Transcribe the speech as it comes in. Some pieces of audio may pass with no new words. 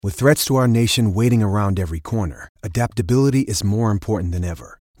With threats to our nation waiting around every corner, adaptability is more important than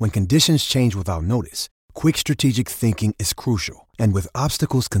ever. When conditions change without notice, quick strategic thinking is crucial. And with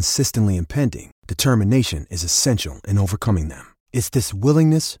obstacles consistently impending, determination is essential in overcoming them. It's this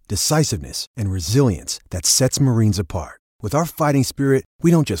willingness, decisiveness, and resilience that sets Marines apart. With our fighting spirit, we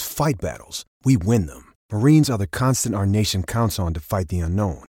don't just fight battles, we win them. Marines are the constant our nation counts on to fight the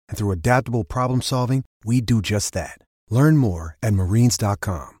unknown. And through adaptable problem solving, we do just that. Learn more at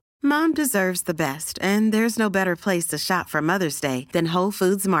marines.com. Mom deserves the best, and there's no better place to shop for Mother's Day than Whole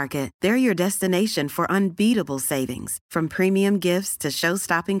Foods Market. They're your destination for unbeatable savings, from premium gifts to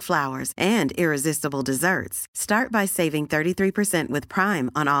show-stopping flowers and irresistible desserts. Start by saving 33% with Prime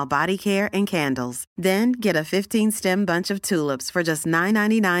on all body care and candles. Then get a 15-stem bunch of tulips for just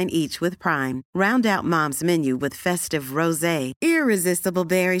 $9.99 each with Prime. Round out Mom's menu with festive rosé, irresistible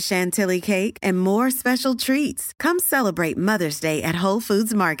berry chantilly cake, and more special treats. Come celebrate Mother's Day at Whole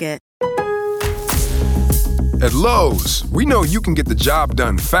Foods Market. At Lowe's, we know you can get the job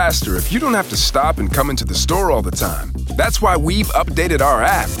done faster if you don't have to stop and come into the store all the time. That's why we've updated our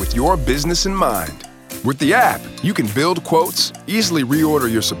app with your business in mind. With the app, you can build quotes, easily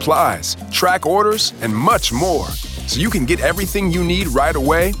reorder your supplies, track orders, and much more. So you can get everything you need right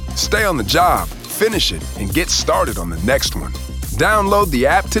away, stay on the job, finish it, and get started on the next one. Download the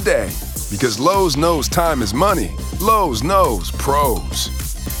app today, because Lowe's knows time is money. Lowe's knows pros.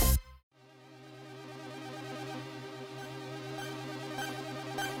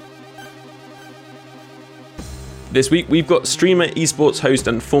 This week, we've got streamer, esports host,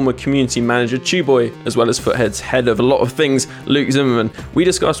 and former community manager ChuBoi, as well as Foothead's head of a lot of things, Luke Zimmerman. We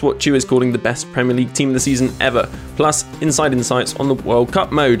discuss what Chu is calling the best Premier League team of the season ever, plus inside insights on the World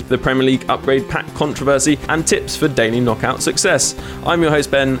Cup mode, the Premier League upgrade pack controversy, and tips for daily knockout success. I'm your host,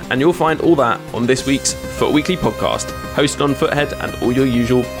 Ben, and you'll find all that on this week's Foot Weekly podcast, hosted on Foothead and all your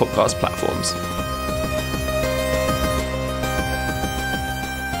usual podcast platforms.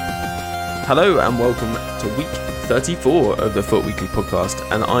 Hello, and welcome to week 34 of the Foot Weekly podcast,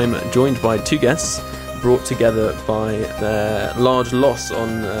 and I'm joined by two guests brought together by their large loss on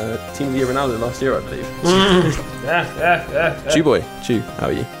Team of the Year Ronaldo last year, I believe. ChuBoi, Chu, how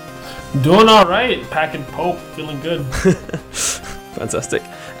are you? Doing all right. Packing Pope, feeling good. Fantastic.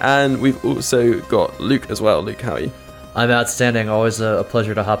 And we've also got Luke as well. Luke, how are you? I'm outstanding. Always a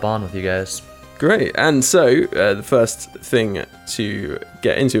pleasure to hop on with you guys. Great. And so the first thing to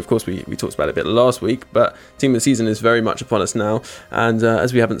get into, of course, we talked about it a bit last week, but Team of the Season is very much upon us now. And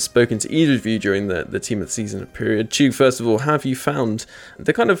as we haven't spoken to either of you during the Team of the Season period, Chu, first of all, how have you found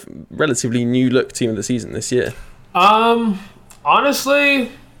the kind of relatively new look Team of the Season this year? Honestly,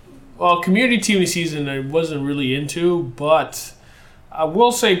 well, community Team of the Season I wasn't really into, but I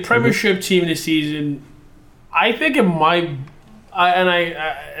will say Premiership Team of the Season, I think it might...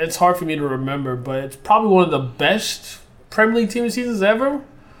 it's hard for me to remember, but it's probably one of the best Premier League team seasons ever.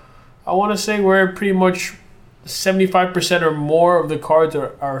 I want to say where pretty much 75% or more of the cards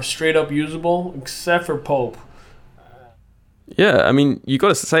are straight up usable, except for Pope. Yeah, I mean, you got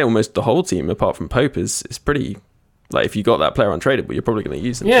to say almost the whole team, apart from Pope, is pretty... Like, if you got that player untradeable, you're probably going to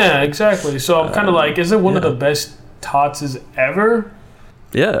use them. Yeah, exactly. So I'm kind of like, is it one of the best TOTS ever?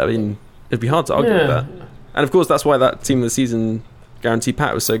 Yeah, I mean, it'd be hard to argue with that. And of course, that's why that Team of the Season guarantee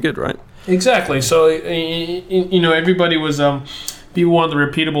pack was so good, right? Exactly. So, everybody was be one of the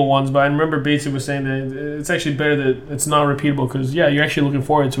repeatable ones, but I remember Bateson was saying that it's actually better that it's not repeatable because, you're actually looking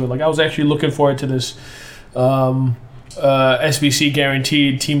forward to it. Like, I was actually looking forward to this SBC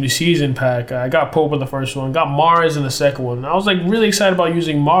guaranteed Team of the Season pack. I got Pope in the first one, got Mahrez in the second one. I was, like, really excited about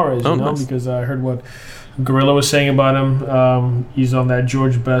using Mahrez, nice. Because I heard what Gorilla was saying about him. He's on that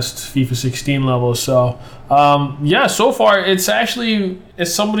George Best FIFA 16 level. So, so far it's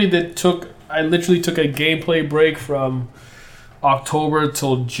somebody that I literally took a gameplay break from October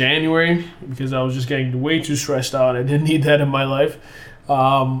till January because I was just getting way too stressed out. I didn't need that in my life.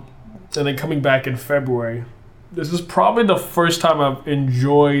 And then coming back in February. This is probably the first time I've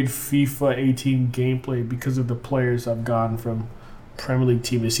enjoyed FIFA 18 gameplay because of the players I've gotten from Premier League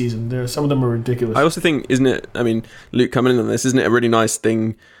Team of the Season. Some of them are ridiculous. I also think, isn't it, I mean, Luke coming in on this, isn't it a really nice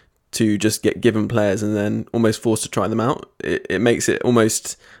thing to just get given players and then almost forced to try them out? It makes it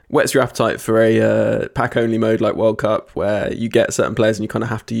almost whets your appetite for a pack-only mode like World Cup where you get certain players and you kind of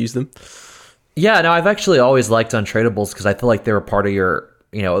have to use them. Yeah, no, I've actually always liked untradables because I feel like they were part of your...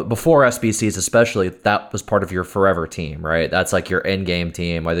 before SBCs especially, that was part of your forever team, right? That's like your in-game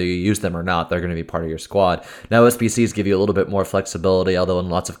team. Whether you use them or not, they're going to be part of your squad. Now, SBCs give you a little bit more flexibility, although in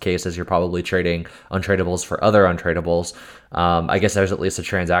lots of cases, you're probably trading untradables for other untradables. I guess there's at least a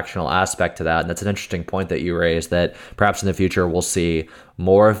transactional aspect to that. And that's an interesting point that you raised, that perhaps in the future we'll see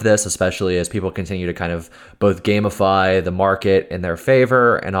more of this, especially as people continue to kind of both gamify the market in their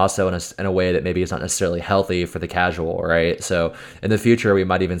favor and also in a way that maybe is not necessarily healthy for the casual, right? So in the future, we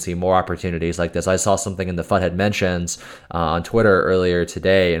might even see more opportunities like this. I saw something in the Futhead Mentions on Twitter earlier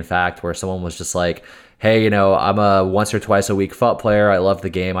today, in fact, where someone was just like, hey, I'm a once or twice a week FUT player. I love the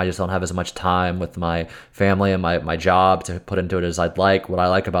game. I just don't have as much time with my family and my job to put into it as I'd like. What I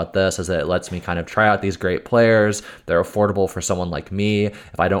like about this is that it lets me kind of try out these great players. They're affordable for someone like me.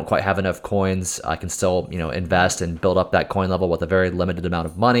 If I don't quite have enough coins, I can still, invest and build up that coin level with a very limited amount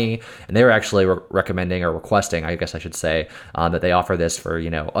of money. And they were actually recommending or requesting, I guess I should say, that they offer this for,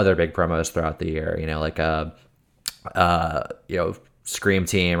 other big promos throughout the year, like Scream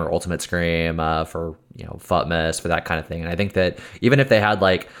Team or Ultimate Scream for FUTMIS, for that kind of thing. And I think that even if they had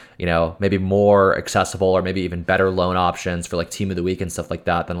maybe more accessible or maybe even better loan options for Team of the Week and stuff like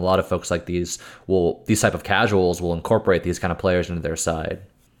that, then a lot of folks like these type of casuals will incorporate these kind of players into their side.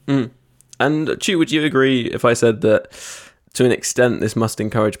 And Chu, would you agree if I said that to an extent this must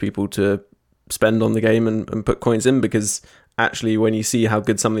encourage people to spend on the game and put coins in? Because actually, when you see how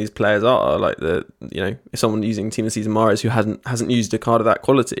good some of these players are, like if someone using Team of the Season Mahrez who hasn't used a card of that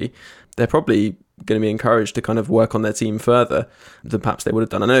quality, they're probably going to be encouraged to kind of work on their team further than perhaps they would have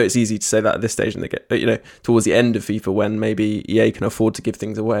done. I know it's easy to say that at this stage, and they get towards the end of FIFA when maybe EA can afford to give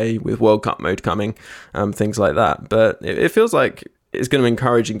things away with World Cup mode coming, things like that. But it feels like it's going to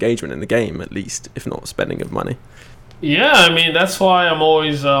encourage engagement in the game, at least, if not spending of money. Yeah, I mean, that's why I'm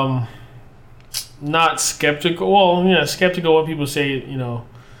always not skeptical. Well, yeah, skeptical when people say,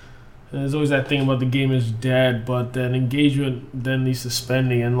 there's always that thing about the game is dead, but then engagement then leads to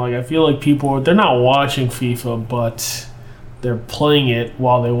spending. And I feel like people, they're not watching FIFA, but they're playing it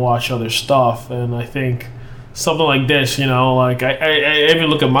while they watch other stuff. And I think something like this, I even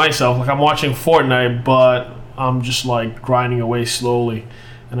look at myself, I'm watching Fortnite, but I'm just grinding away slowly,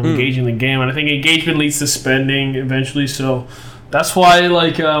 and I'm engaging the game. And I think engagement leads to spending eventually. So that's why,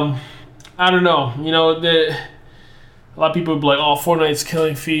 I don't know. A lot of people would be like, "Oh, Fortnite's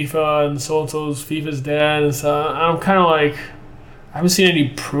killing FIFA, and so-and-so's FIFA's dead." And so I'm kind of I haven't seen any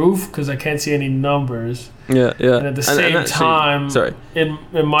proof because I can't see any numbers. Yeah. And at the same time,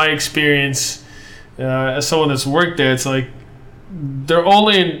 in my experience, as someone that's worked there, it's they're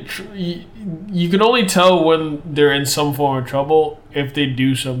only you can only tell when they're in some form of trouble if they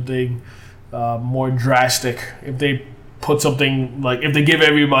do something more drastic. If they put something if they give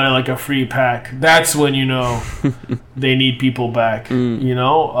everybody a free pack, that's when they need people back. And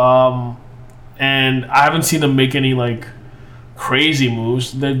I haven't seen them make any crazy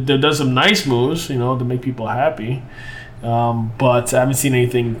moves. They does some nice moves, to make people happy. But I haven't seen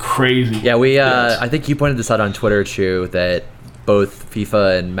anything crazy. Yeah, I think you pointed this out on Twitter, Chu, that both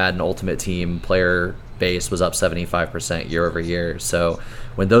FIFA and Madden Ultimate Team player base was up 75% year over year. So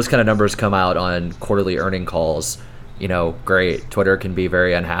when those kind of numbers come out on quarterly earning calls, great. Twitter can be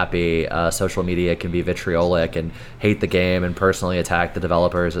very unhappy. Social media can be vitriolic and hate the game and personally attack the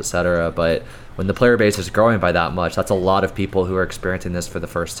developers, etc. But when the player base is growing by that much, that's a lot of people who are experiencing this for the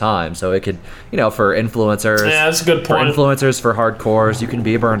first time. So it could, for influencers, that's a good point. For influencers, for hardcores, you can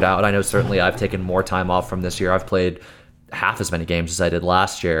be burned out. I know certainly I've taken more time off from this year. I've played half as many games as I did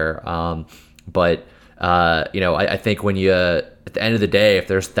last year. But I think when you, at the end of the day, if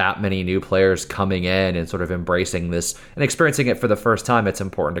there's that many new players coming in and sort of embracing this and experiencing it for the first time, it's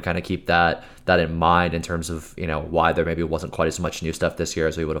important to kind of keep that in mind in terms of, why there maybe wasn't quite as much new stuff this year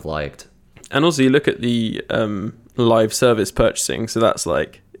as we would have liked. And also you look at the live service purchasing. So that's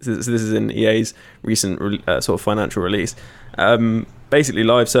this is in EA's recent sort of financial release. Basically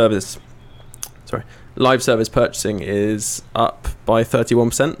live service purchasing is up by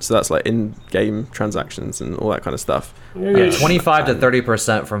 31%. So that's in-game transactions and all that kind of stuff. 25 to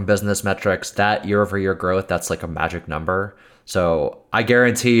 30% from business metrics. That year-over-year growth, that's a magic number. So I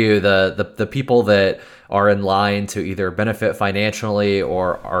guarantee you the people that are in line to either benefit financially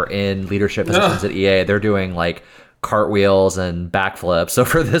or are in leadership positions at EA, they're doing cartwheels and backflips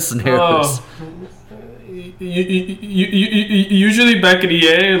over this news. Usually back at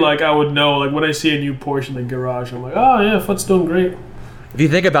EA, I would know, when I see a new Porsche in the garage, I'm oh yeah, FUT's doing great. If you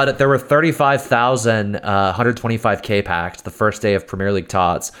think about it, there were 35,000 125K packs the first day of Premier League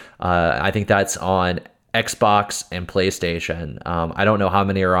TOTS. I think that's on Xbox and PlayStation. I don't know how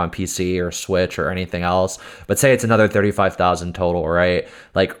many are on PC or Switch or anything else, but say it's another 35,000 total, right?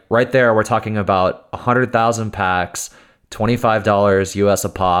 Right there, we're talking about 100,000 packs, $25 US a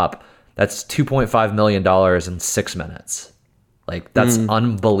pop. That's $2.5 million in 6 minutes. That's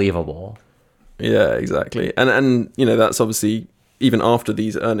unbelievable. Yeah, exactly. And that's obviously even after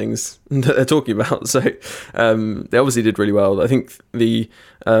these earnings that they're talking about. So they obviously did really well. I think the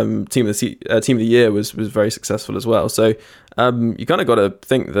team of the year was very successful as well. So you kind of got to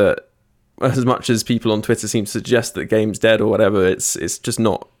think that as much as people on Twitter seem to suggest that the game's dead or whatever, it's just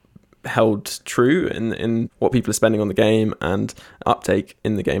not held true in what people are spending on the game and uptake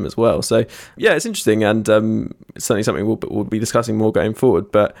in the game as well. So yeah, it's interesting, and it's certainly something we'll be discussing more going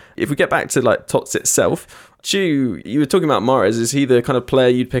forward. But if we get back to like TOTS itself, Chu, you were talking about Mahrez. Is he the kind of player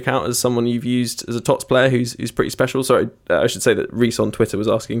you'd pick out as someone you've used as a TOTS player who's pretty special? Sorry, I should say that Reese on Twitter was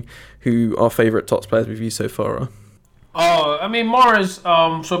asking who our favourite TOTS players we've used so far are. Oh, I mean, Mahrez,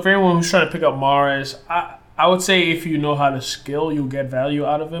 so for anyone who's trying to pick up Mahrez, I would say if you know how to skill, you'll get value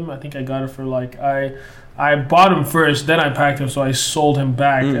out of him. I think I got it for I bought him first, then I packed him, so I sold him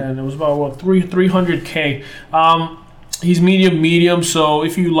back, and it was about 300K. He's medium, so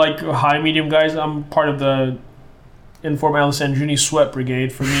if you like high medium guys, I'm part of the Inform Alessandrini sweat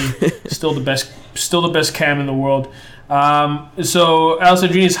brigade. For me, still the best cam in the world. So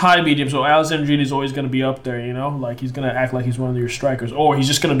Alessandrini is high medium, so Alessandrini is always going to be up there, like he's going to act like he's one of your strikers, or he's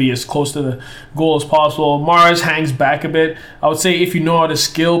just going to be as close to the goal as possible. Mahrez hangs back a bit. I would say if you know how to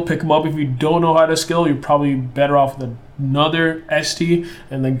skill, pick him up. If you don't know how to skill, you're probably better off with another ST,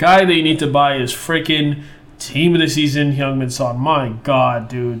 and the guy that you need to buy is freaking Team of the Season Heung-min Son. My God,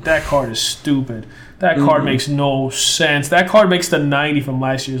 dude, that card is stupid. That card makes no sense. That card makes the 90 from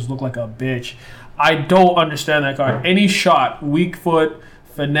last year's look like a bitch. I don't understand that card. Any shot, weak foot,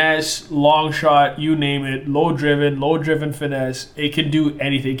 finesse, long shot, you name it, low driven finesse, it can do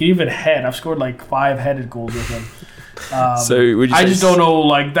anything. It can even head. I've scored like 5 headed goals with him. So would you I just don't know,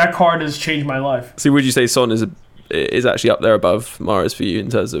 like that card has changed my life. So would you say Son is actually up there above Mahrez for you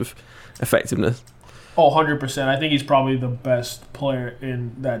in terms of effectiveness? Oh, 100%. I think he's probably the best player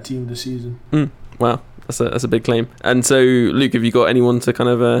in that team this season. Wow, that's a big claim. And so, Luke, have you got anyone to kind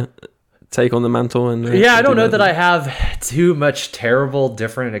of take on the mantle? And I don't know that I have too much terrible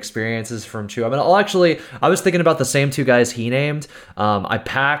different experiences from Chu. I mean, I was thinking about the same 2 guys he named. I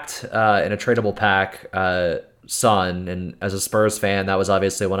packed in a tradable pack Son, and as a Spurs fan, that was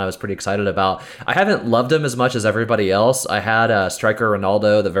obviously one I was pretty excited about. I haven't loved him as much as everybody else. I had striker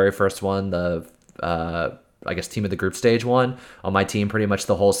Ronaldo, the very first one, I guess team of the group stage one on my team pretty much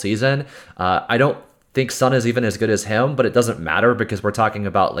the whole season. I don't think Son is even as good as him, but it doesn't matter because we're talking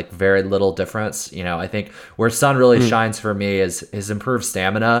about like very little difference. I think where Son really shines for me is his improved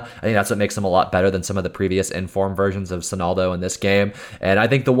stamina. I think that's what makes him a lot better than some of the previous informed versions of Sonaldo in this game. And I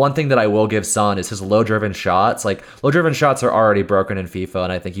think the one thing that I will give Son is his low-driven shots. Like, low-driven shots are already broken in FIFA,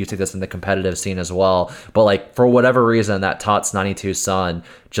 and I think you see this in the competitive scene as well. But like, for whatever reason, that TOTS 92 Son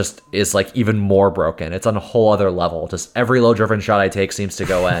just is like even more broken. It's on a whole other level. Just every low-driven shot I take seems to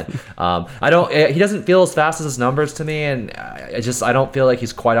go in. He doesn't feel as fast as his numbers to me, and I don't feel like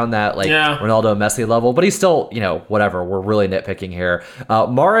he's quite on that Ronaldo Messi level, but he's still, whatever. We're really nitpicking here.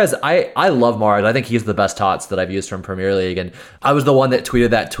 Mahrez, I love Mahrez. I think he's the best TOTS that I've used from Premier League, and I was the one that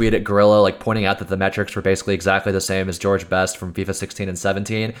tweeted that tweet at Gorilla, like pointing out that the metrics were basically exactly the same as George Best from FIFA 16 and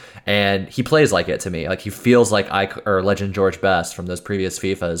 17, and he plays like it to me. Like, he feels like Legend George Best from those previous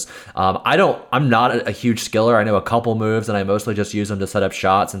FIFAs. I'm not a huge skiller. I know a couple moves, and I mostly just use them to set up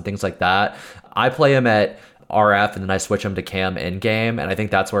shots and things like that. I play him at RF, and then I switch him to Cam in game, and I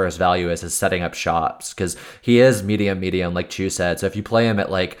think that's where his value is setting up shots, because he is medium, like Chu said. So if you play him at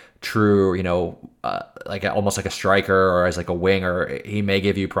like true, like almost like a striker or as like a winger, he may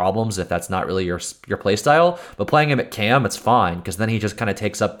give you problems if that's not really your play style. But playing him at Cam, it's fine, because then he just kind of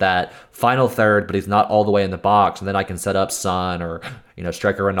takes up that final third, but he's not all the way in the box, and then I can set up Son or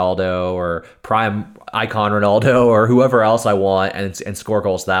striker Ronaldo or prime icon Ronaldo or whoever else I want, and score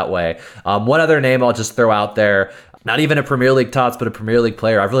goals that way. One other name I'll just throw out there, not even a Premier League TOTS, but a Premier League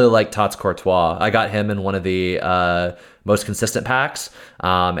player. I really like TOTS Courtois. I got him in one of the most consistent packs,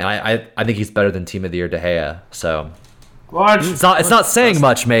 and I think he's better than Team of the Year De Gea. So it's not saying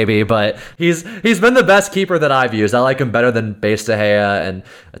much, maybe, but he's been the best keeper that I've used. I like him better than base De Gea, and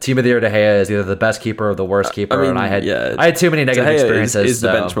Team of the Year De Gea is either the best keeper or the worst keeper. And I had too many negative experiences. Is the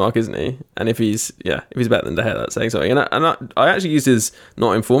benchmark, isn't he? And if he's better than De Gea, that's saying something. And I actually used his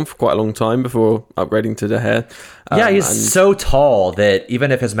not informed for quite a long time before upgrading to De Gea. He's so tall that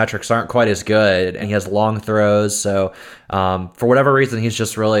even if his metrics aren't quite as good, and he has long throws, so for whatever reason, he's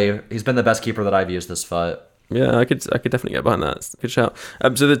been the best keeper that I've used this FUT. Yeah, I could definitely get behind that. It's a good shout.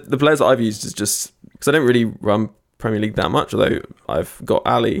 So the players that I've used is just because I don't really run Premier League that much, although I've got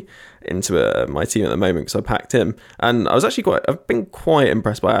Ali into my team at the moment because I packed him. And I've been quite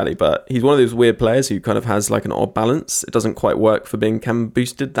impressed by Ali, but he's one of those weird players who kind of has like an odd balance. It doesn't quite work for being cam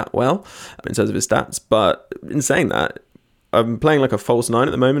boosted that well in terms of his stats. But in saying that, I'm playing like a false 9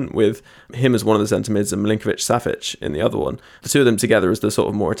 at the moment with him as one of the centre mids and Milinkovic-Savic in the other one. The two of them together as the sort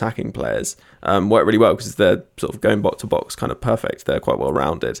of more attacking players work really well because they're sort of going box to box kind of perfect. They're quite well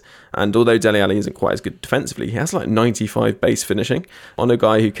rounded. And although Dele Alli isn't quite as good defensively, he has like 95 base finishing on a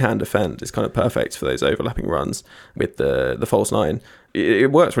guy who can defend. It's kind of perfect for those overlapping runs with the false 9.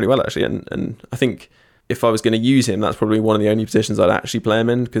 It works really well actually, and I think if I was going to use him, that's probably one of the only positions I'd actually play him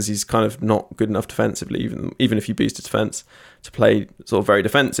in, because he's kind of not good enough defensively, even if you boost his defense, to play sort of very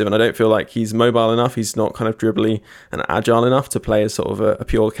defensive. And I don't feel like he's mobile enough. He's not kind of dribbly and agile enough to play as sort of a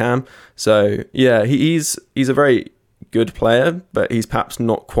pure cam. So yeah, he's a very good player, but he's perhaps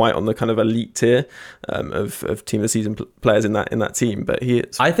not quite on the kind of elite tier of team of the season players in that team. But he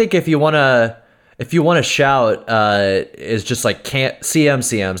is. I think if you want to shout, is just like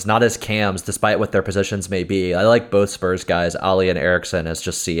CMs, not as cams, despite what their positions may be. I like both Spurs guys, Ali and Eriksen, as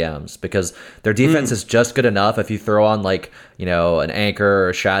just CMs, because their defense is just good enough. If you throw on like, an anchor or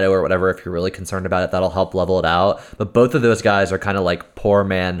a shadow or whatever, if you're really concerned about it, that'll help level it out. But both of those guys are kind of like poor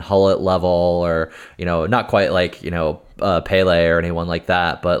man Hullet level, or, not quite like, Pele or anyone like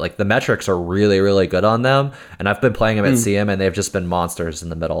that, but like the metrics are really, really good on them. And I've been playing them at CM, and they've just been monsters in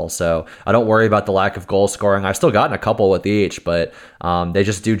the middle. So I don't worry about the lack of goal scoring. I've still gotten a couple with each, but they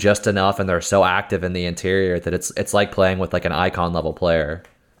just do just enough, and they're so active in the interior that it's like playing with like an icon level player.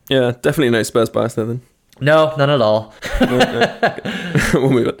 Yeah, definitely no Spurs bias there then. No, none at all.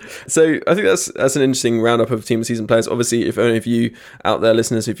 We'll move on. So I think that's an interesting roundup of Team of the Season players. Obviously, if only of you out there,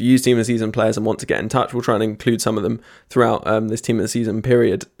 listeners, if you use Team of the Season players and want to get in touch, we'll try and include some of them throughout this Team of the Season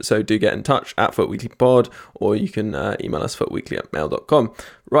period. So do get in touch at FootWeeklyPod, or you can email us footweekly@mail.com.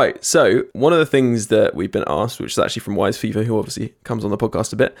 Right, so one of the things that we've been asked, which is actually from Wise FIFA, who obviously comes on the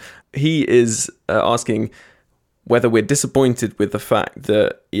podcast a bit, he is asking whether we're disappointed with the fact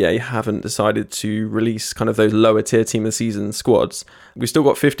that EA haven't decided to release kind of those lower tier Team of the Season squads. We've still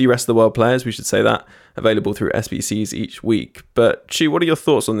got 50 rest of the world players, we should say that, available through SBCs each week. But Chu, what are your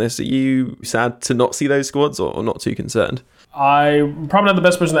thoughts on this? Are you sad to not see those squads, or not too concerned? I'm probably not the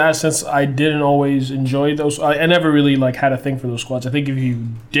best person to ask, since I didn't always enjoy those. I never really had a thing for those squads. I think if you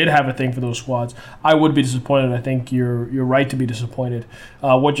did have a thing for those squads, I would be disappointed. I think you're right to be disappointed.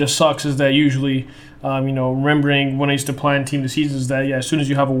 What just sucks is that usually, remembering when I used to plan Team of the Season, is that as soon as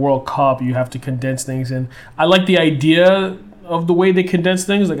you have a World Cup, you have to condense things. And I like the idea of the way they condense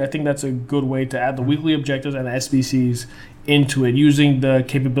things. I think that's a good way to add the weekly objectives and the SBCs into it, using the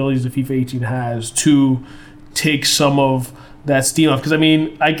capabilities that FIFA 18 has to take some of that steam off. Because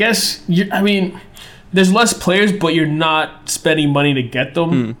there's less players, but you're not spending money to get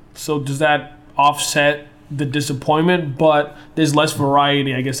them. So does that offset the disappointment? But there's less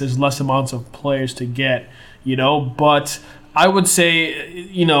variety. I guess there's less amounts of players to get, But I would say,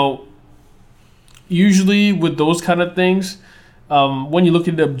 usually with those kind of things, when you look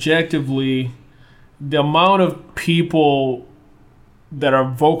at it objectively, the amount of people that are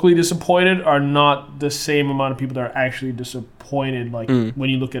vocally disappointed are not the same amount of people that are actually disappointed. When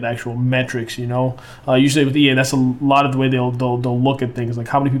you look at actual metrics, usually with EA, that's a lot of the way they'll look at things, like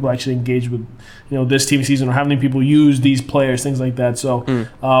how many people actually engage with, this team season, or how many people use these players, things like that. So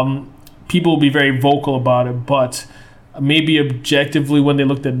people will be very vocal about it, but maybe objectively, when they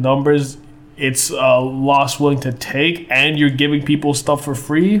looked at numbers, it's a loss willing to take, and you're giving people stuff for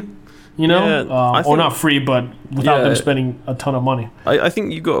free. Or not free, but without them spending a ton of money. I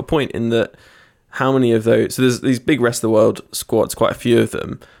think you got a point in that. How many of those? So there's these big rest of the world squads, quite a few of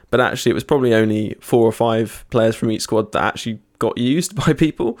them, but actually it was probably only 4 or 5 players from each squad that actually got used by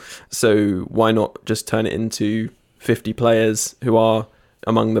people. So why not just turn it into 50 players who are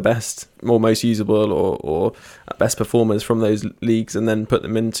among the best or most usable or best performers from those leagues, and then put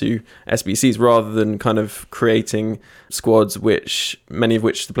them into SBCs, rather than kind of creating squads which many of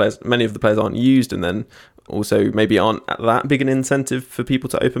the players aren't used, and then also maybe aren't that big an incentive for people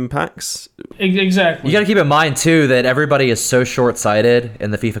to open packs. Exactly. You got to keep in mind too that everybody is so short-sighted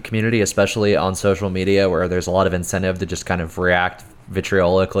in the FIFA community, especially on social media, where there's a lot of incentive to just kind of react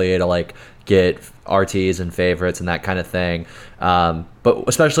vitriolically to get RTs and favorites and that kind of thing. But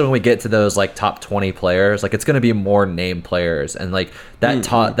especially when we get to those top 20 players, it's going to be more named players, and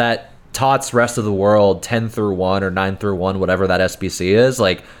that TOTS rest of the world 10 through 1 or 9 through 1, whatever that SBC is,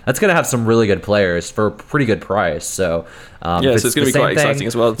 that's going to have some really good players for a pretty good price. So so it's going to be quite exciting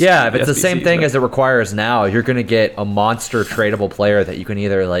as well. Yeah, if it's the same thing as it requires now, you're going to get a monster tradable player that you can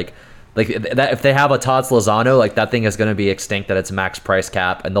either Like that, if they have a TOTS Lozano, like that thing is going to be extinct at its max price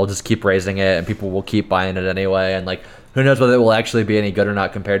cap, and they'll just keep raising it, and people will keep buying it anyway. And like, who knows whether it will actually be any good or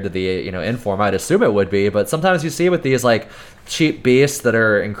not compared to the Inform? I'd assume it would be, but sometimes you see with these like cheap beasts that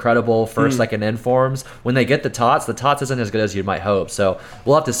are incredible first, second Informs, when they get the TOTS isn't as good as you might hope. So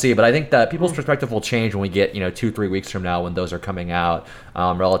we'll have to see. But I think that people's perspective will change when we get 2-3 weeks from now when those are coming out,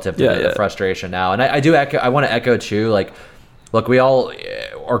 relative to the frustration now. And I want to echo Chu, like. Look, we all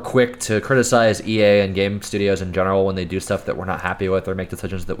are quick to criticize EA and game studios in general when they do stuff that we're not happy with or make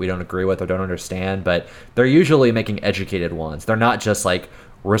decisions that we don't agree with or don't understand, but they're usually making educated ones. They're not just like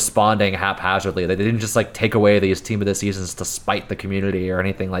responding haphazardly. They didn't just like take away these team of the seasons to spite the community or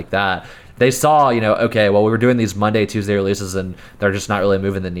anything like that. They saw, okay, well, we were doing these Monday, Tuesday releases and they're just not really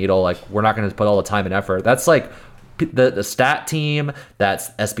moving the needle. Like, we're not going to put all the time and effort. That's like the stat team,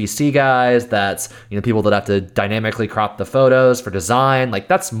 that's SBC guys, that's people that have to dynamically crop the photos for design. Like,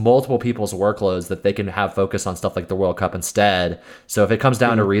 that's multiple people's workloads that they can have focus on stuff like the World Cup instead. So if it comes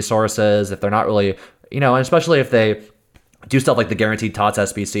down to resources, if they're not really, and especially if they do stuff like the guaranteed TOTS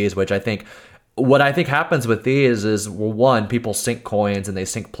SBCs, which what I think happens with these is, well, one, people sink coins and they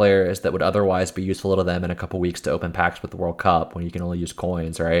sink players that would otherwise be useful to them in a couple weeks to open packs with the World Cup when you can only use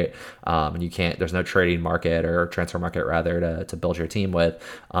coins, right? And you can't, there's no trading market or transfer market rather to build your team with.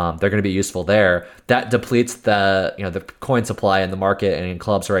 They're going to be useful there. That depletes the coin supply in the market and in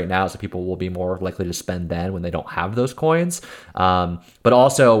clubs right now, so people will be more likely to spend then when they don't have those coins. But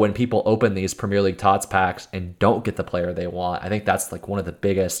also when people open these Premier League TOTS packs and don't get the player they want, I think that's like one of the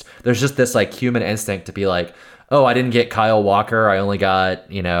biggest. There's just this like human instinct to be like, oh, I didn't get Kyle Walker, I only got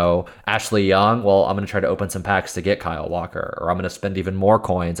Ashley Young. Well, I'm going to try to open some packs to get Kyle Walker, or I'm going to spend even more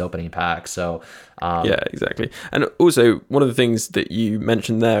coins opening packs. So yeah, exactly. And also one of the things that you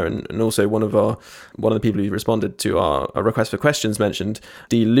mentioned there, and also one of the people who responded to our request for questions mentioned,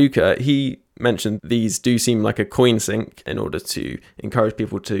 D. Luca, he mentioned these do seem like a coin sink in order to encourage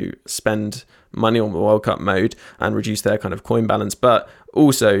people to spend money on the World Cup mode and reduce their kind of coin balance. But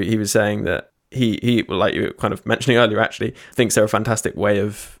also he was saying that he like you were kind of mentioning earlier, actually thinks they're a fantastic way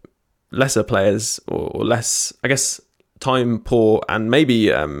of lesser players or less, I guess, time poor and maybe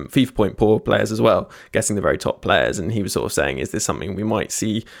FIFA point poor players as well getting the very top players. And he was sort of saying, is this something we might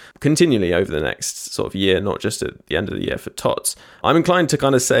see continually over the next sort of year, not just at the end of the year for TOTS? I'm inclined to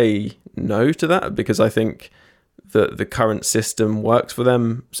kind of say no to that, because I think that the current system works for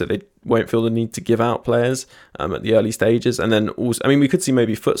them, so they won't feel the need to give out players at the early stages. And then also, I mean, we could see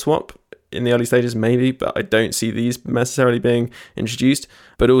maybe foot swap in the early stages, maybe, but I don't see these necessarily being introduced.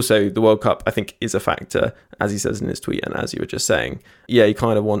 But also the World Cup, I think, is a factor, as he says in his tweet, and as you were just saying. Yeah, you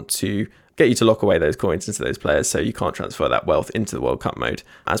kind of want to get you to lock away those coins into those players so you can't transfer that wealth into the World Cup mode.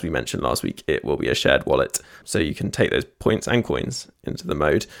 As we mentioned last week, it will be a shared wallet, so you can take those points and coins into the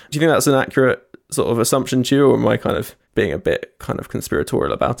mode. Do you think that's an accurate sort of assumption to you, or am I kind of being a bit kind of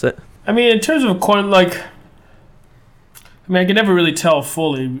conspiratorial about it? I mean, in terms of a coin, I can never really tell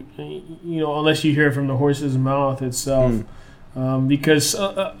fully, unless you hear it from the horse's mouth itself. Because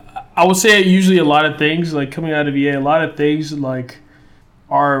I would say usually a lot of things, like coming out of EA, a lot of things like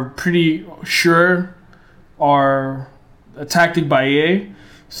are pretty sure are a tactic by EA.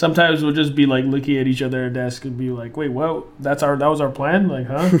 Sometimes we'll just be like looking at each other at desk and be like, wait, what? That was our plan? Like,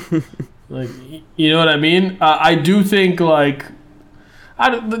 huh? Like, you know what I mean? I do think like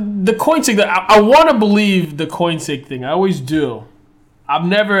the coin sink, I want to believe the coin sink thing. I always do. I've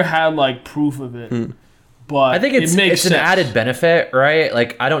never had like proof of it, but I think it's sense. An added benefit, right?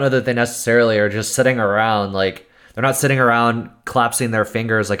 Like, I don't know that they necessarily are just sitting around like. They're not sitting around collapsing their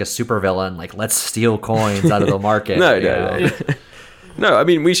fingers like a supervillain, like, let's steal coins out of the market. No. No, I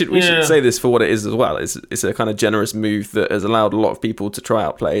mean, we should say this for what it is as well. It's a kind of generous move that has allowed a lot of people to try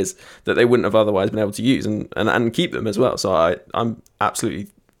out players that they wouldn't have otherwise been able to use and keep them as well. So I'm absolutely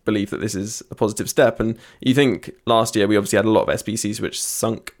believe that this is a positive step. And you think last year we obviously had a lot of SBCs which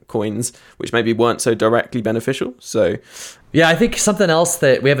sunk coins, which maybe weren't so directly beneficial. So yeah, I think something else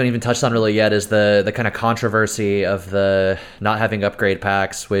that we haven't even touched on really yet is the kind of controversy of the not having upgrade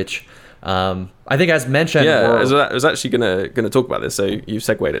packs, which I think, as mentioned, I was actually gonna talk about this, so you've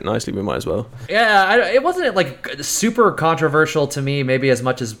segued it nicely. We might as well. Yeah, it wasn't like super controversial to me, maybe as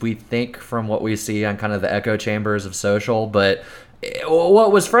much as we think from what we see on kind of the echo chambers of social. But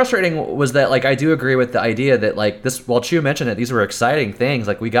what was frustrating was that, like, I do agree with the idea that, like, this, while Chu mentioned it, these were exciting things.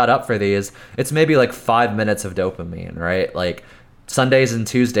 Like, we got up for these. It's maybe like 5 minutes of dopamine, right? Like, Sundays and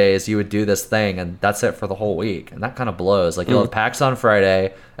Tuesdays you would do this thing, and that's it for the whole week, and that kind of blows. Like, you'll have packs on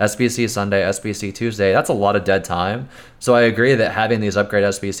Friday, SBC Sunday, SBC Tuesday. That's a lot of dead time. So I agree that having these upgrade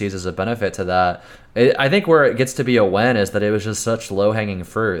SBCs is a benefit to that. I think where it gets to be a win is that it was just such low-hanging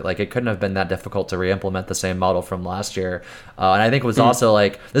fruit. Like, it couldn't have been that difficult to re-implement the same model from last year. And I think it was also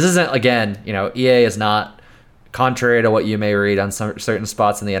like, this isn't, again, EA is not, contrary to what you may read on some certain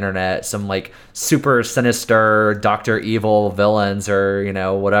spots on the internet, some like super sinister Dr. Evil villains or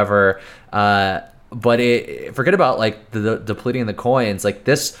whatever. But forget about like the depleting the coins. Like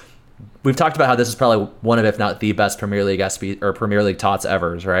this, we've talked about how this is probably one of, if not the best Premier League or Premier League TOTS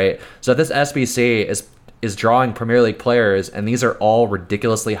ever, right? So if this SBC is drawing Premier League players, and these are all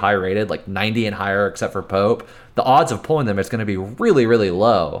ridiculously high rated, like 90 and higher, except for Pope, the odds of pulling them is going to be really, really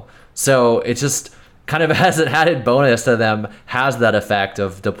low. So it just kind of, as an added bonus to them, has that effect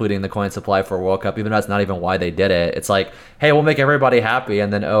of depleting the coin supply for World Cup, even though that's not even why they did it. It's like, hey, we'll make everybody happy,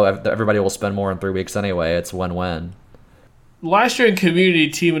 and then everybody will spend more in 3 weeks anyway. It's win-win. Last year in Community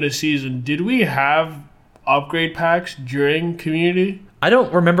Team of the Season, did we have upgrade packs during Community? I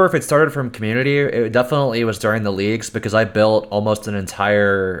don't remember if it started from Community. It definitely was during the leagues, because I built almost an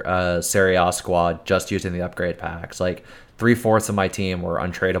entire Serie A squad just using the upgrade packs. Like, 3/4 of my team were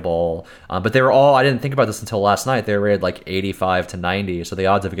untradeable, but they were all, I didn't think about this until last night, they were rated like 85 to 90, so the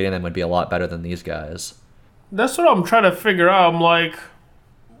odds of getting them would be a lot better than these guys. That's what I'm trying to figure out. I'm like,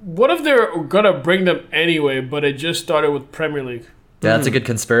 what if they're gonna bring them anyway, but it just started with Premier League? Yeah, that's a good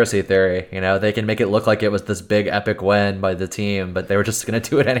conspiracy theory. They can make it look like it was this big epic win by the team, but they were just going to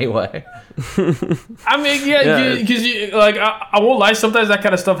do it anyway. I mean, yeah, because like I won't lie. Sometimes that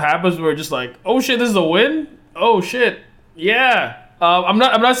kind of stuff happens where it's just like, oh shit, this is a win. Oh shit, yeah. I'm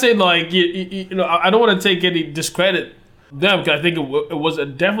not saying like I don't want to take any discredit them, because I think it was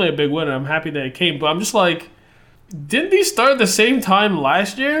definitely a big win, and I'm happy that it came. But I'm just like, didn't these start at the same time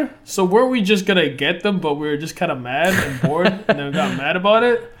last year? So were we just going to get them, but we were just kind of mad and bored, and then we got mad about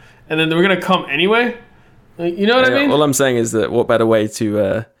it, and then they were going to come anyway? You know what I mean? All I'm saying is that what better way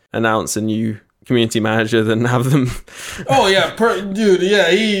to announce a new community manager than have them... Oh, yeah. Dude, yeah.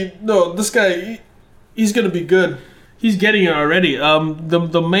 This guy, he's going to be good. He's getting it already.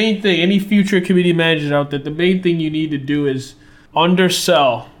 The main thing, any future community managers out there, the main thing you need to do is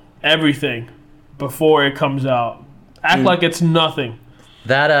undersell everything before it comes out. Act like it's nothing.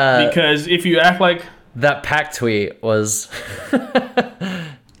 Because if you act like... That pack tweet was...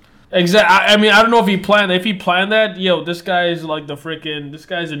 Exactly. I mean, I don't know if he planned that. If he planned that, this guy's like this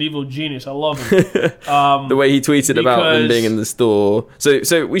guy's an evil genius. I love him. The way he tweeted about them being in the store.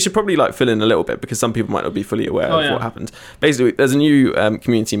 So we should probably like fill in a little bit, because some people might not be fully aware of what happened. Basically, there's a new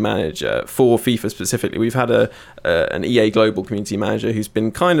community manager for FIFA specifically. We've had an EA Global community manager who's been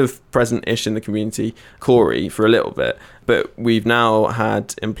kind of present-ish in the community, Corey, for a little bit. But we've now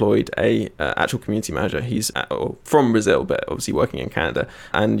had employed a actual community manager. He's from Brazil, but obviously working in Canada.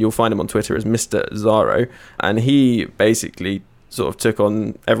 And you'll find him on Twitter as Mr. Zaro. And he basically sort of took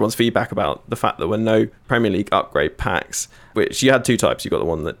on everyone's feedback about the fact that there were no Premier League upgrade packs, which you had two types. You got the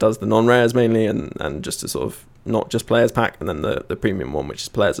one that does the non-rares mainly, and just a sort of not just players pack, and then the premium one, which is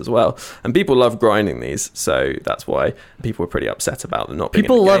players as well. And people love grinding these, so that's why people were pretty upset about them not being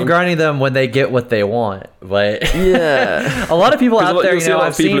people in the love game. grinding them when they get what they want, but yeah. A lot of people out there, a lot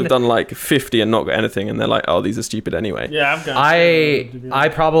of people have done like 50 and not got anything, and they're like, oh, these are stupid anyway. Yeah, I've got I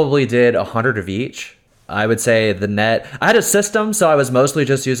probably did 100 of each. I would say the net. I had a system, so I was mostly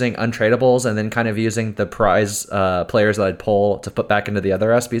just using untradables and then kind of using the prize players that I'd pull to put back into the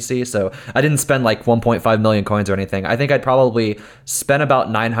other SBC. So I didn't spend like 1.5 million coins or anything. I think I'd probably spent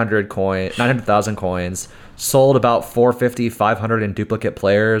about 900,000 coins, sold about 450, 500 in duplicate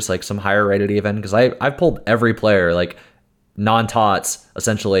players, like some higher rated even, because I've pulled every player, like non-tots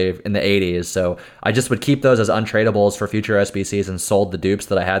essentially in the 80s, so I just would keep those as untradables for future SBCs and sold the dupes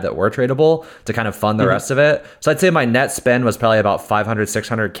that I had that were tradable to kind of fund the rest of it. So I'd say my net spend was probably about 500,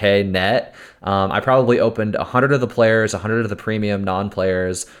 600k net. I probably opened 100 of the players, 100 of the premium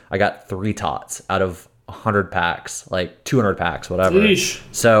non-players. I got 3 tots out of 100 packs, like 200 packs, whatever. Sheesh.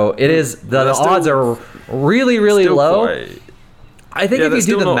 So it is the odds are really, really low. I think if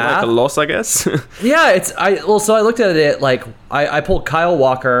you do the math, like a loss, I guess. Yeah, so I looked at it like I pulled Kyle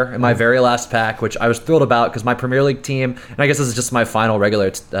Walker in my very last pack, which I was thrilled about because my Premier League team, and I guess this is just my final regular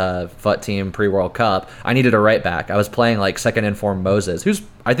FUT team pre-World Cup, I needed a right back. I was playing like second informed Moses, who's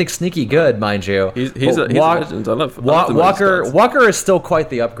I think sneaky good, mind you. He's a legend. I love Walker is still quite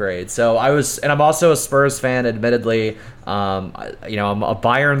the upgrade. So I'm also a Spurs fan, admittedly, I'm a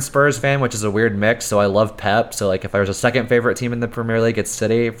Bayern Spurs fan, which is a weird mix. So I love Pep. So like, if there's a second favorite team in the Premier League, it's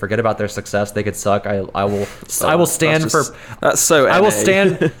City. Forget about their success; they could suck. I will stand for. That's so. I will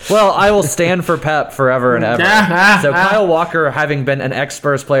stand. Well, I will stand for Pep forever and ever. So Kyle Walker, having been an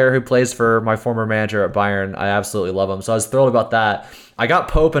ex-Spurs player who plays for my former manager at Bayern, I absolutely love him. So I was thrilled about that. I got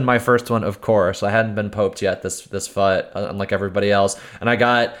Pope in my first one, of course. I hadn't been poped yet this FUT, unlike everybody else. And I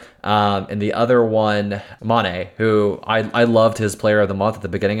got in the other one, Mane, who I loved his player of the month at the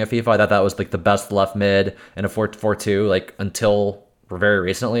beginning of FIFA. I thought that was like the best left mid in a 4-4-2, like until very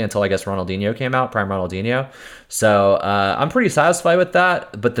recently, until I guess Ronaldinho came out, prime Ronaldinho. So I'm pretty satisfied with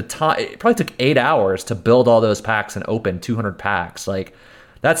that. But it probably took 8 hours to build all those packs and open 200 packs. Like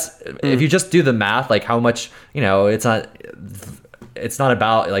that's if you just do the math, like how much, it's not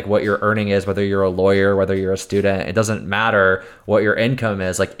about like what your earning is, whether you're a lawyer, whether you're a student. It doesn't matter what your income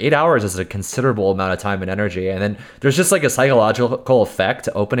is. Like 8 hours is a considerable amount of time and energy. And then there's just like a psychological effect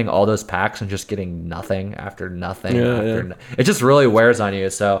to opening all those packs and just getting nothing after nothing. It just really wears on you.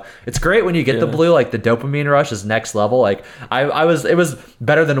 So it's great when you get the blue, like the dopamine rush is next level. Like it was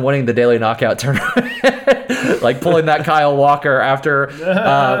better than winning the daily knockout tournament, like pulling that Kyle Walker after,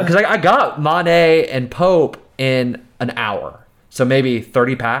 because I got Mane and Pope in an hour. So maybe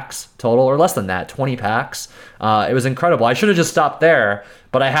 30 packs total, or less than that, 20 packs. It was incredible. I should have just stopped there,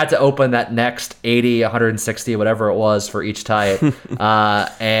 but I had to open that next 80, 160, whatever it was for each type.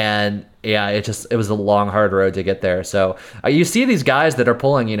 And yeah, it was a long, hard road to get there. So you see these guys that are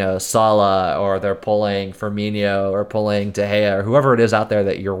pulling, Salah, or they're pulling Firmino, or pulling De Gea, or whoever it is out there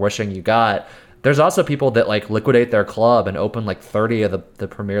that you're wishing you got. There's also people that like liquidate their club and open like 30 of the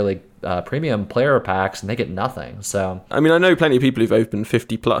Premier League premium player packs, and they get nothing. So I mean, I know plenty of people who've opened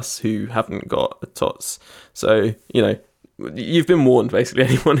 50 plus who haven't got a TOTS. So you've been warned, basically,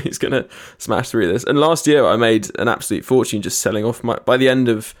 anyone who's going to smash through this. And last year I made an absolute fortune just selling off by the end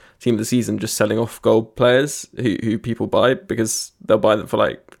of team of the season, just selling off gold players who people buy, because they'll buy them for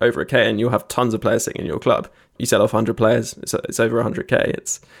like over $1,000, and you'll have tons of players sitting in your club. You sell off 100 players, it's over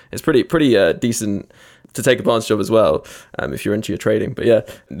 $100,000. It's pretty decent to take advantage of as well, if you're into your trading. But yeah,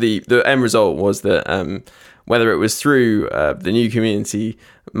 the end result was that whether it was through the new community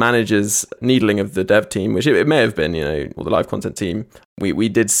managers needling of the dev team, which it may have been, or the live content team, we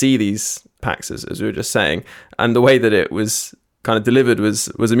did see these packs as we were just saying, and the way that it was kind of delivered was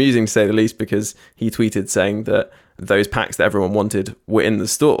amusing, to say the least, because he tweeted saying that those packs that everyone wanted were in the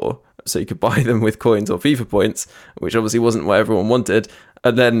store, so you could buy them with coins or FIFA points, which obviously wasn't what everyone wanted.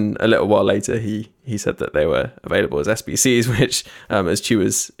 And then a little while later, he said that they were available as SBCs, which, as Chu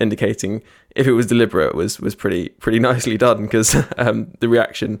was indicating, if it was deliberate, was pretty nicely done, because the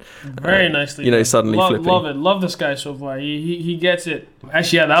reaction, very nicely, done. Suddenly flipping. Love this guy so far. He gets it.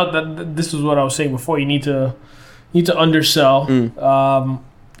 Actually, yeah, this is what I was saying before. You need to undersell.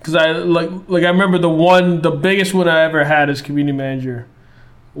 Because I like I remember the biggest one I ever had as community manager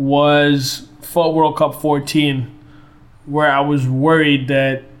was FUT World Cup 14, where I was worried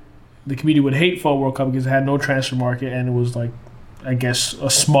that the community would hate FUT World Cup because it had no transfer market, and it was like, I guess, a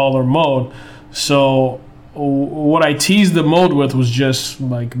smaller mode. So what I teased the mode with was just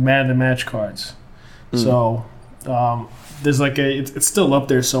like man the match cards. So there's like it's still up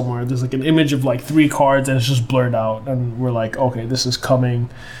there somewhere. There's like an image of like 3 cards, and it's just blurred out, and we're like, okay, this is coming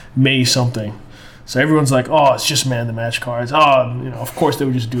May something. So everyone's like, oh, it's just man the match cards. Oh, of course they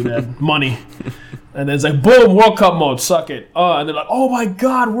would just do that. Money. And then it's like, boom, World Cup mode, suck it. Oh, and they're like, oh my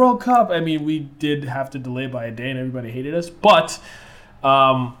God, World Cup. I mean, we did have to delay by a day, and everybody hated us. But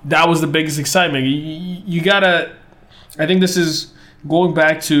that was the biggest excitement. You gotta, I think this is going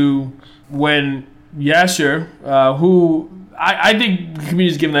back to when Yasser, who I think the community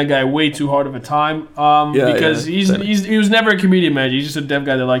is giving that guy way too hard of a time, because he was never a community manager. He's just a dev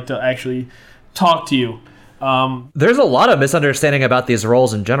guy that liked to actually talk to you. There's a lot of misunderstanding about these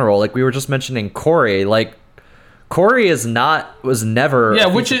roles in general. Like we were just mentioning Corey. Like Corey was never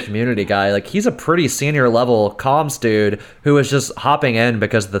a community guy. Like he's a pretty senior level comms dude who was just hopping in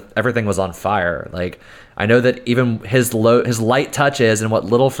because everything was on fire. Like I know that even his light touches and what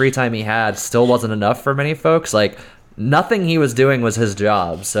little free time he had still wasn't enough for many folks. Like nothing he was doing was his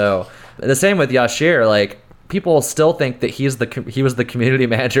job. So the same with Yashir. Like people still think that he was the community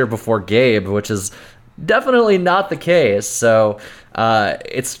manager before Gabe, which is definitely not the case. So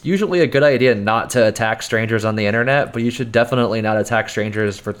it's usually a good idea not to attack strangers on the internet, but you should definitely not attack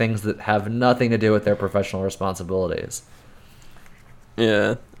strangers for things that have nothing to do with their professional responsibilities.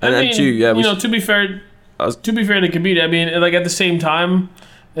 Yeah, to be fair to community, I mean, like at the same time,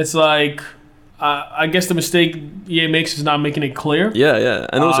 it's like I guess the mistake EA makes is not making it clear. Yeah,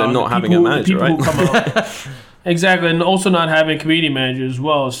 and also not having a manager, right? Exactly, and also not having a community manager as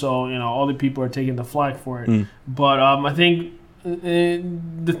well. So all the people are taking the flack for it. But I think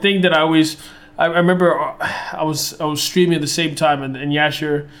the thing that I remember I was streaming at the same time, and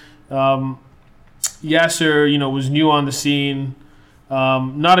Yasser, was new on the scene.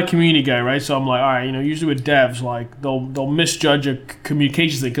 Not a community guy, right? So I'm like, all right, usually with devs, like they'll misjudge a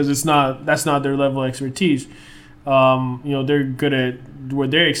communications thing because that's not their level of expertise. They're good at where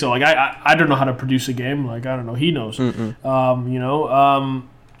they excel. Like I don't know how to produce a game. Like I don't know, he knows. But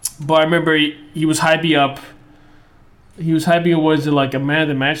I remember he was hyping up. He was hyping it was like a man of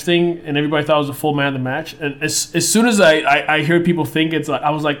the match thing, and everybody thought it was a full man of the match. And as soon as I hear people think it's like,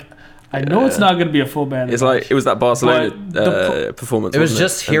 I was like, I know it's not going to be a full man. It's like it was that Barcelona performance. It was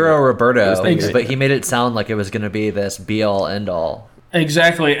just Hero Roberto, but he made it sound like it was going to be this be all end all.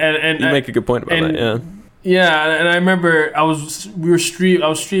 Exactly, and you make a good point about that. Yeah. Yeah, and I remember I was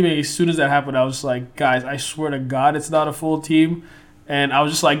streaming as soon as that happened. I was like, guys, I swear to God, it's not a full team, and I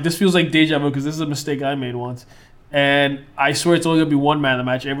was just like, this feels like deja vu because this is a mistake I made once, and I swear it's only gonna be one man in the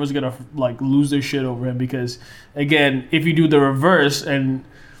match. Everyone's gonna like lose their shit over him because, again, if you do the reverse and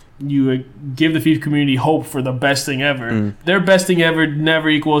you give the FIFA community hope for the best thing ever, their best thing ever never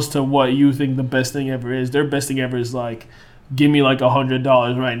equals to what you think the best thing ever is. Their best thing ever is like, give me like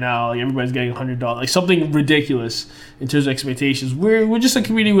 $100 right now. Like everybody's getting $100, like something ridiculous in terms of expectations. We're just a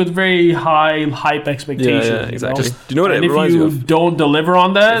community with very high hype expectations. Yeah, exactly. Do you know what and it reminds you of? If you don't deliver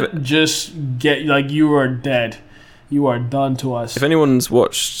on that, just get like you are dead. You are done to us. If anyone's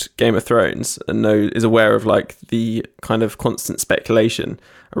watched Game of Thrones and is aware of like the kind of constant speculation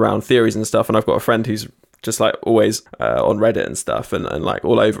around theories and stuff, and I've got a friend who's just like always on Reddit and stuff and like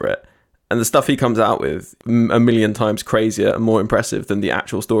all over it. And the stuff he comes out with a million times crazier and more impressive than the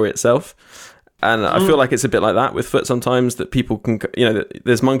actual story itself. And I feel like it's a bit like that with Foot sometimes, that people can,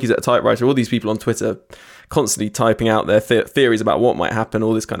 there's monkeys at a typewriter, all these people on Twitter constantly typing out their theories about what might happen,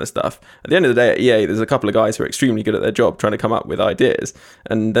 all this kind of stuff. At the end of the day at EA, there's a couple of guys who are extremely good at their job trying to come up with ideas.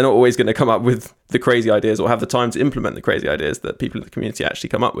 And they're not always going to come up with the crazy ideas or have the time to implement the crazy ideas that people in the community actually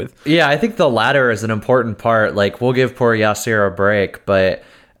come up with. Yeah, I think the latter is an important part. Like, we'll give poor Yasser a break, but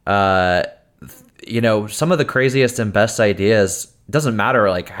some of the craziest and best ideas, it doesn't matter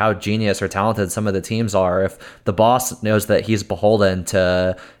like how genius or talented some of the teams are, if the boss knows that he's beholden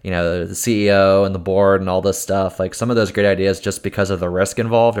to the CEO and the board and all this stuff, like some of those great ideas, just because of the risk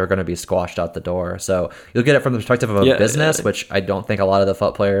involved, are going to be squashed out the door. So you'll get it from the perspective of a business, which I don't think a lot of the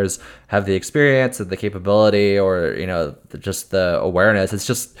FUT players have the experience and the capability or just the awareness.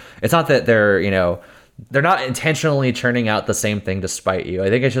 It's not that they're not intentionally churning out the same thing to spite you. I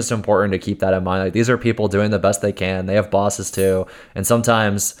think it's just important to keep that in mind. Like, these are people doing the best they can. They have bosses too. And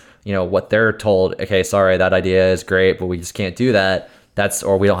sometimes, what they're told, okay, sorry, that idea is great, but we just can't do that.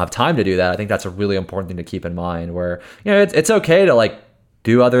 Or we don't have time to do that. I think that's a really important thing to keep in mind, where, it's okay to like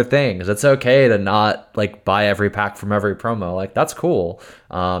do other things. It's okay to not like buy every pack from every promo. Like, that's cool.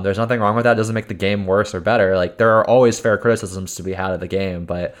 There's nothing wrong with that. It doesn't make the game worse or better. Like, there are always fair criticisms to be had of the game,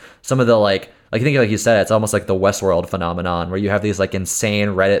 but some of the I think like you said, it's almost like the Westworld phenomenon, where you have these like insane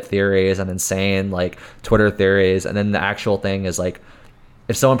Reddit theories and insane like Twitter theories, and then the actual thing is like,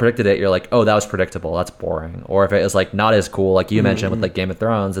 if someone predicted it, you're like, oh, that was predictable, that's boring. Or if it is like not as cool, like you mentioned with like Game of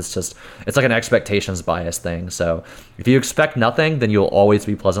Thrones, it's like an expectations bias thing. So if you expect nothing, then you'll always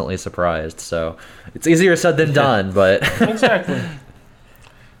be pleasantly surprised. So it's easier said than done, but exactly.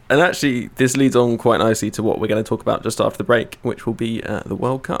 And actually, this leads on quite nicely to what we're going to talk about just after the break, which will be the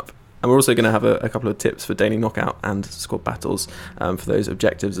World Cup. And we're also going to have a couple of tips for daily knockout and squad battles for those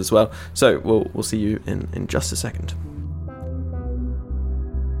objectives as well. So we'll see you in just a second.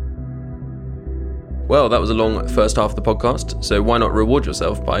 Well, that was a long first half of the podcast, so why not reward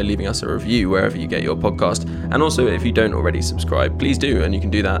yourself by leaving us a review wherever you get your podcast. And also, if you don't already subscribe, please do, and you can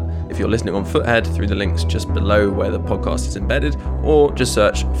do that if you're listening on Foothead through the links just below where the podcast is embedded, or just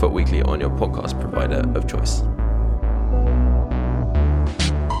search Foot Weekly on your podcast provider of choice.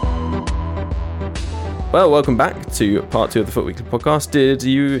 Well, welcome back to part 2 of the Foot Weekly podcast. Did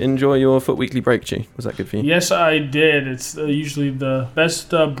you enjoy your Foot Weekly break, Chu? Was that good for you? Yes, I did. It's usually the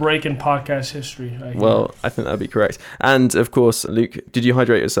best break in podcast history. I think that'd be correct. And of course, Luke, did you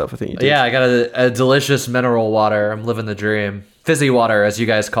hydrate yourself? I think you did. Yeah, I got a delicious mineral water. I'm living the dream. Fizzy water, as you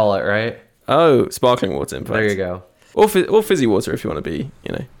guys call it, right? Oh, sparkling water, in fact. There you go. Or fizzy water if you want to be,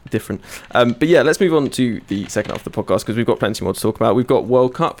 different. But yeah, let's move on to the second half of the podcast, because we've got plenty more to talk about. We've got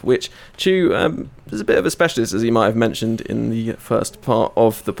World Cup, which Chu is a bit of a specialist, as he might have mentioned in the first part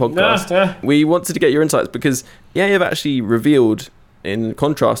of the podcast. We wanted to get your insights because EA have actually revealed, in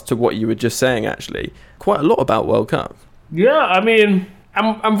contrast to what you were just saying, actually, quite a lot about World Cup. Yeah, I mean,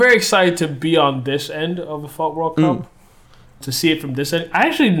 I'm very excited to be on this end of the FUT World Cup. To see it from this end. I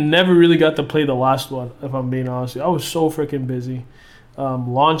actually never really got to play the last one, if I'm being honest with you. I was so freaking busy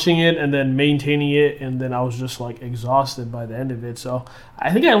launching it and then maintaining it, and then I was just like exhausted by the end of it. So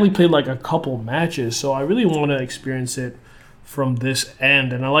I think I only played like a couple matches, so I really want to experience it from this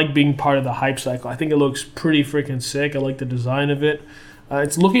end, and I like being part of the hype cycle. I think it looks pretty freaking sick. I like the design of it.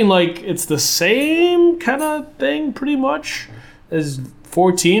 It's looking like it's the same kind of thing pretty much as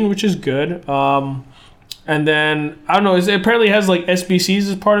 14, which is good. And then, I don't know, it apparently has like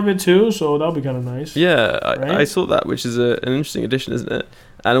SBCs as part of it too, so that'll be kind of nice. Yeah, right? I saw that, which is an interesting addition, isn't it?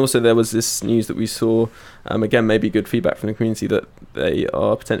 And also there was this news that we saw, again, maybe good feedback from the community, that they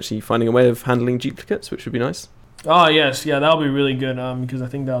are potentially finding a way of handling duplicates, which would be nice. Oh, yes. Yeah, that'll be really good because I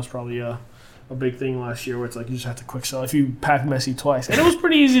think that was probably a big thing last year where it's like you just have to quick sell if you pack Messi twice. And it was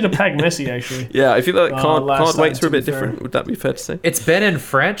pretty easy to pack Messi, actually. Yeah, I feel like card weights are a bit different. Would that be fair to say? It's been in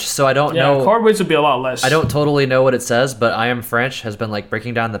French, so I don't know. Yeah, card weights would be a lot less. I don't totally know what it says, but I Am French has been like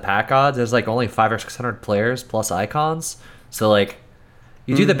breaking down the pack odds. There's like only 500 or 600 players plus icons. So like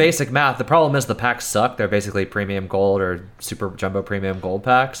you do the basic math. The problem is the packs suck. They're basically premium gold or super jumbo premium gold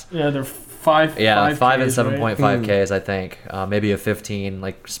packs. Yeah, they're 5 and 7.5 right? Ks, I think. Maybe a 15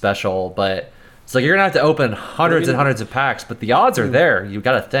 like special, but it's like you're gonna have to open hundreds and hundreds of packs, but the odds are there. You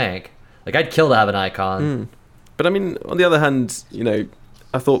got to think. Like I'd kill to have an icon. But I mean, on the other hand, you know,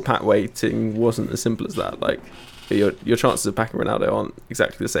 I thought pack weighting wasn't as simple as that. Like your chances of packing Ronaldo aren't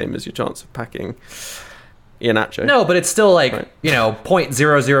exactly the same as your chance of packing Iheanacho. No, but it's still like, right. You know,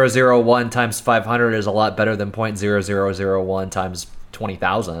 0.0001 times 500 is a lot better than 0.0001 times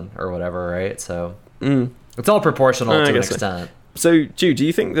 20,000 or whatever, right? So it's all proportional to an extent. So, Ju, do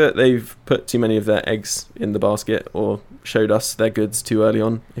you think that they've put too many of their eggs in the basket or showed us their goods too early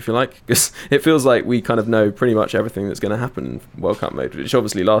on, if you like? Because it feels like we kind of know pretty much everything that's going to happen in World Cup mode, which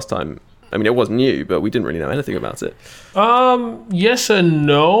obviously last time, I mean, it wasn't new, but we didn't really know anything about it. Yes and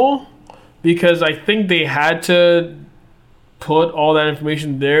no, because I think they had to put all that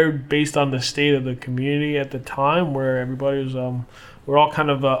information there based on the state of the community at the time, where everybody was, we're all kind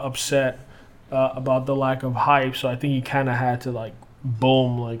of upset about the lack of hype. So I think you kind of had to like,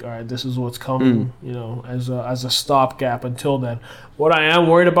 boom, like, all right, this is what's coming, you know, as a stopgap until then. What I am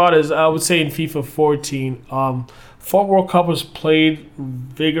worried about is, I would say in FIFA 14, FUT World Cup was played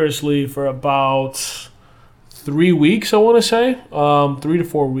vigorously for about 3 weeks, I want to say, 3 to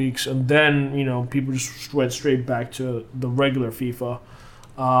 4 weeks, and then, you know, people just went straight back to the regular FIFA.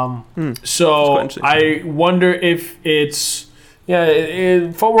 So I wonder if it's,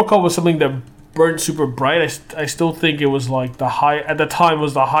 FUT World Cup was something that burnt super bright. I still think it was like at the time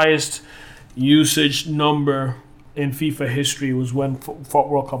was the highest usage number in FIFA history was when FUT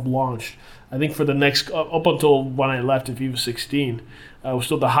World Cup launched. I think for the next, up until when I left in FIFA 16, it was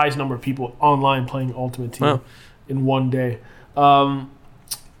still the highest number of people online playing Ultimate Team in one day.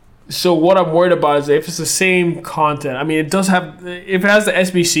 So what I'm worried about is if it's the same content. I mean, it does have, if it has the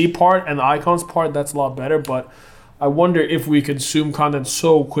SBC part and the icons part, that's a lot better, but I wonder if we consume content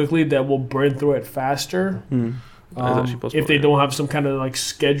so quickly that we'll burn through it faster. If they don't have some kind of like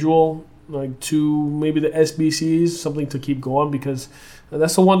schedule, like to maybe the SBCs, something to keep going, because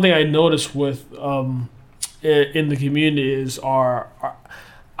that's the one thing I noticed with in the community is our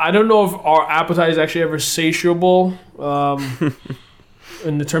I don't know if our appetite is actually ever satiable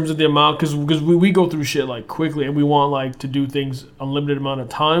in the terms of the amount, because we go through shit like quickly and we want like to do things unlimited amount of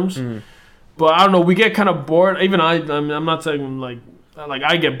times. But I don't know, we get kind of bored. Even I'm not saying like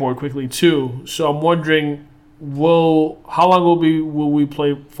I get bored quickly too. So I'm wondering, how long will we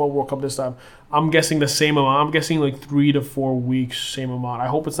play FUT World Cup this time? I'm guessing the same amount. I'm guessing like 3 to 4 weeks, same amount. I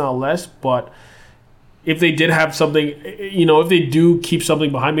hope it's not less. But if they did have something, you know, if they do keep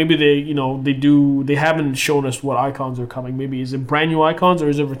something behind, maybe they haven't shown us what icons are coming. Maybe is it brand new icons or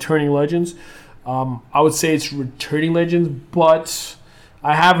is it returning legends? I would say it's returning legends, but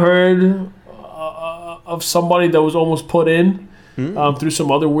I have heard of somebody that was almost put in through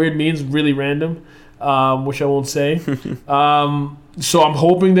some other weird means, really random, which I won't say. So I'm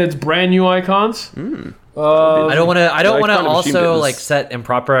hoping that it's brand new icons. I don't want to also like set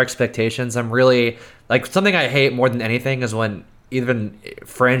improper expectations. I'm really like, something I hate more than anything is when even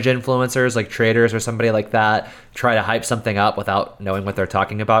fringe influencers like traders or somebody like that try to hype something up without knowing what they're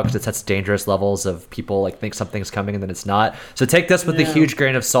talking about, because it sets dangerous levels of people like think something's coming and then it's not. So take this with a huge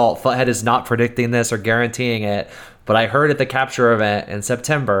grain of salt. Futhead is not predicting this or guaranteeing it, but I heard at the capture event in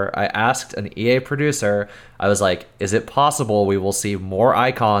September, I asked an EA producer, I was like, is it possible we will see more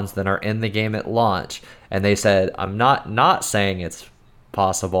icons than are in the game at launch? And they said, I'm not saying it's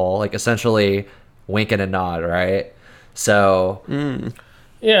possible, like essentially wink and a nod, right? So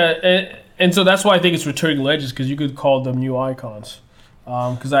and so that's why I think it's returning legends, because you could call them new icons.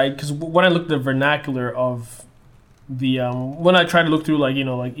 Because when I looked at the vernacular of the when I try to look through like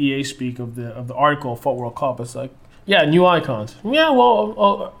EA speak of the article FUT World Cup, it's like new icons. Yeah,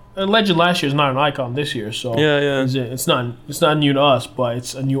 well, a legend last year is not an icon this year, so it's not new to us, but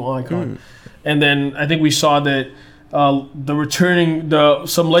it's a new icon. And then I think we saw that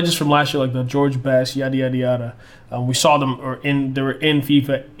some legends from last year, like the George Best, yada yada yada. We saw them they were in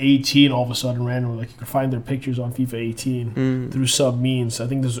FIFA 18 all of a sudden randomly. Like you could find their pictures on FIFA 18 through sub means. I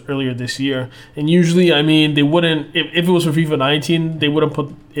think this was earlier this year. And usually, I mean, they wouldn't if it was for FIFA 19, they wouldn't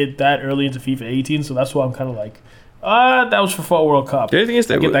put it that early into FIFA 18. So that's why I'm kind of like, that was for FUT World Cup. The only thing is,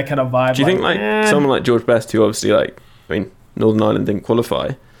 I get that kind of vibe. Do you think someone like George Best, who obviously Northern Ireland didn't qualify,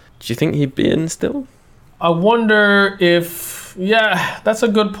 do you think he'd be in still? I wonder if that's a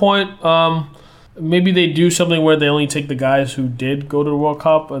good point. Maybe they do something where they only take the guys who did go to the World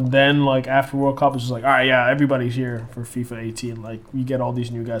Cup, and then like after World Cup, it's just like, all right, everybody's here for FIFA 18. Like we get all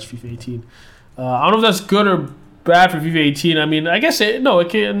these new guys for FIFA 18. I don't know if that's good or bad for FIFA 18. I mean, I guess it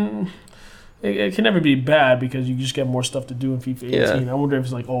can never be bad because you just get more stuff to do in FIFA 18. Yeah. I wonder if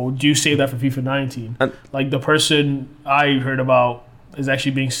it's like, do you save that for FIFA 19? Like the person I heard about is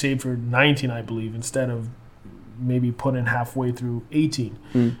actually being saved for 19, I believe, instead of maybe put in halfway through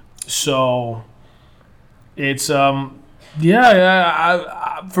 18. So it's for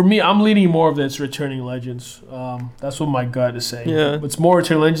me, I'm leaning more of this returning legends. That's what my gut is saying. Yeah. It's more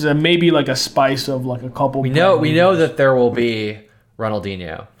returning legends and maybe like a spice of like a couple. We know that there will be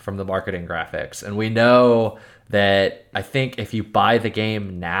Ronaldinho from the marketing graphics, and we know that I think if you buy the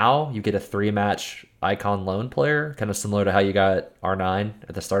game now, you get a 3-match icon loan player, kind of similar to how you got R9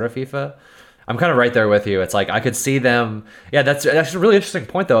 at the start of FIFA. I'm kind of right there with you. It's like I could see them. Yeah, that's a really interesting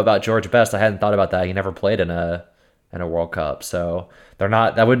point though about George Best. I hadn't thought about that. He never played in a World Cup, so they're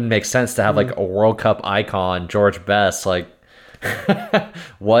not. That wouldn't make sense to have like a World Cup icon, George Best. Like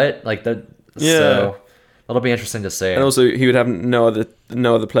what? Like the So it'll be interesting to see. And also, he would have no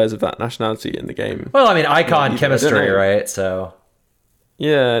other players of that nationality in the game. Well, I mean, icon chemistry, right? So.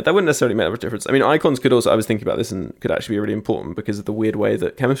 Yeah, that wouldn't necessarily make a difference. I mean, icons could also, I was thinking about this, and could actually be really important because of the weird way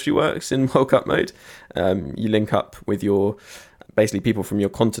that chemistry works in World Cup mode. You link up with basically people from your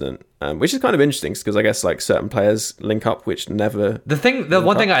continent, which is kind of interesting because I guess like certain players link up which never. The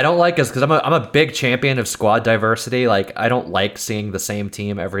one thing I don't like is because I'm a big champion of squad diversity. Like I don't like seeing the same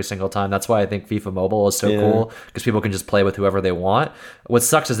team every single time. That's why I think FIFA Mobile is so cool because people can just play with whoever they want. What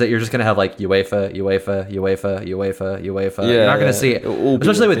sucks is that you're just gonna have like UEFA. Yeah, you're not gonna see,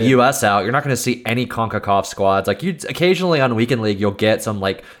 especially with US out. You're not gonna see any CONCACAF squads. Like you occasionally on Weekend League, you'll get some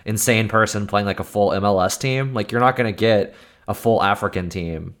like insane person playing like a full MLS team. Like you're not gonna get a full African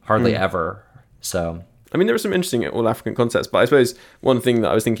team hardly ever. So I mean, there are some interesting all African concepts, but I suppose one thing that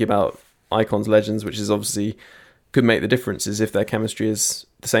I was thinking about icons legends, which is obviously could make the difference, is if their chemistry is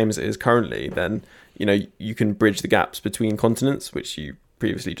the same as it is currently, then you can bridge the gaps between continents, which you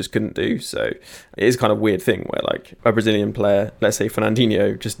previously just couldn't do. So it is kind of a weird thing where like a Brazilian player, let's say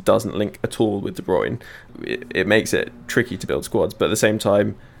Fernandinho, just doesn't link at all with De Bruyne. It makes it tricky to build squads, but at the same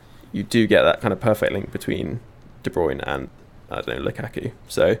time you do get that kind of perfect link between De Bruyne and Lukaku.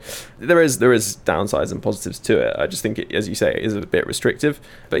 So there is downsides and positives to it. I just think it, as you say, it is a bit restrictive.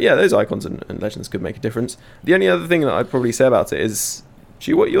 But yeah, those icons and legends could make a difference. The only other thing that I'd probably say about it is,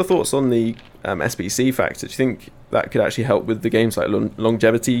 what are your thoughts on the SBC factor? Do you think that could actually help with the game's like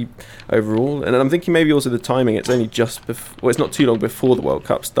longevity overall? And I'm thinking maybe also the timing. It's only just it's not too long before the World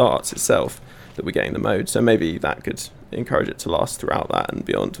Cup starts itself that we're getting the mode. So maybe that could encourage it to last throughout that and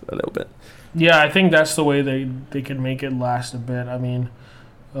beyond a little bit. Yeah, I think that's the way they could make it last a bit. I mean,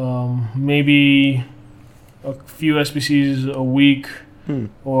 maybe a few SBCs a week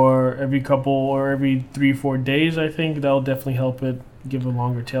or every 3-4 days. I think that'll definitely help it give a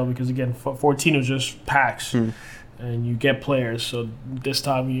longer tail because, again, 14 was just packs and you get players. So this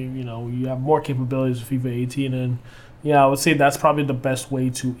time, you have more capabilities of FIFA 18. And, yeah, I would say that's probably the best way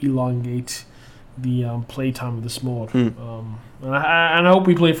to elongate the play time of this mode. And I hope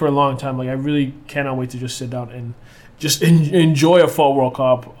we play for a long time. Like I really cannot wait to just sit down and just enjoy a FUT World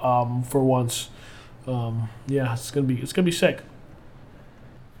Cup for once. It's gonna be sick.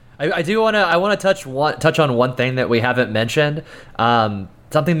 I want to touch on one thing that we haven't mentioned.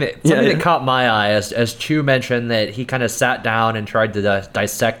 Something that caught my eye as Chu mentioned, that he kind of sat down and tried to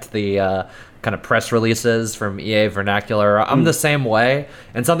dissect the kind of press releases from EA vernacular. I'm the same way,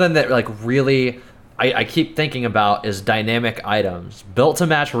 and something that like really I keep thinking about is dynamic items built to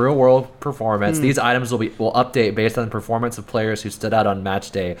match real world performance. These items will update based on the performance of players who stood out on match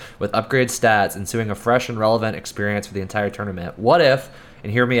day with upgrade stats, ensuing a fresh and relevant experience for the entire tournament. What if,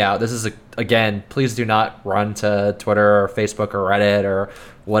 and hear me out, this is again, please do not run to Twitter or Facebook or Reddit or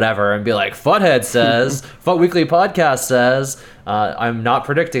whatever and be like, Futhead says, Fut Weekly Podcast says, I'm not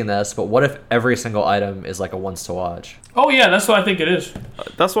predicting this, but what if every single item is like a once to watch? Oh yeah, that's what I think it is.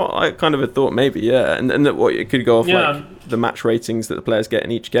 That's what I kind of had thought, maybe, yeah. And that what it could go off like the match ratings that the players get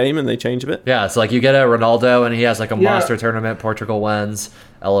in each game, and they change a bit. Yeah, so like you get a Ronaldo, and he has like a monster tournament. Portugal wins,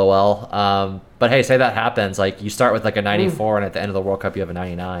 LOL. But hey, say that happens, like you start with like a 94, and at the end of the World Cup you have a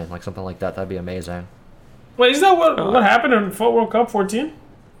 99, like something like that. That'd be amazing. Wait, is that what happened in Foot World Cup 14?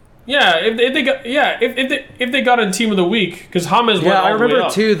 Yeah, if they got a team of the week, because James went all the way up. I remember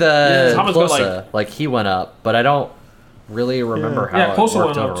too the James Klose, got like he went up, but I don't really remember how it Klose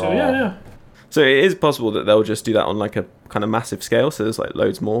worked went up overall. too. Yeah. So it is possible that they'll just do that on like a kind of massive scale, so there's like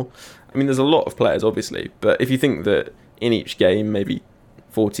loads more. I mean, there's a lot of players, obviously, but if you think that in each game, maybe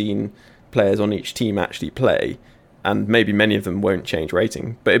 14 players on each team actually play, and maybe many of them won't change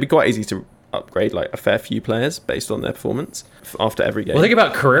rating, but it'd be quite easy to upgrade like a fair few players based on their performance after every game. Well, think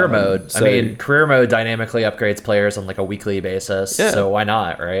about career mode. I mean, career mode dynamically upgrades players on like a weekly basis, so why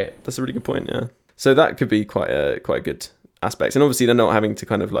not, right? That's a really good point, yeah. So that could be quite a good aspect. And obviously they're not having to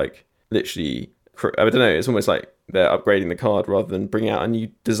kind of like literally, I don't know, it's almost like they're upgrading the card rather than bringing out a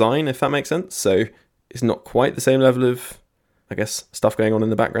new design, if that makes sense. So it's not quite the same level of, I guess, stuff going on in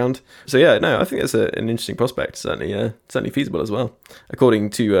the background. So yeah, no, I think that's an interesting prospect. Certainly feasible as well,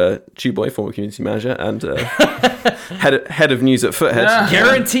 according to ChuBoi, former community manager and head of news at Futhead.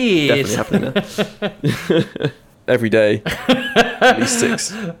 Guaranteed. Definitely happening there. Every day, at least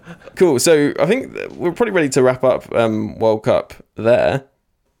 6. Cool. So I think we're probably ready to wrap up World Cup there.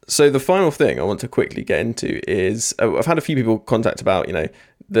 So the final thing I want to quickly get into is I've had a few people contact about,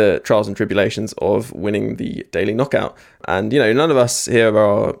 the trials and tribulations of winning the daily knockout. And, none of us here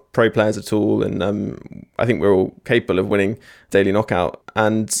are pro players at all. And I think we're all capable of winning daily knockout.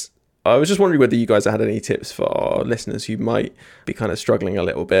 And I was just wondering whether you guys had any tips for our listeners who might be kind of struggling a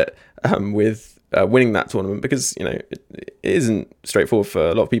little bit with winning that tournament, because it isn't straightforward for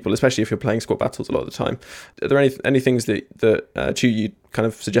a lot of people, especially if you're playing squad battles a lot of the time. Are there any things that Chu, you kind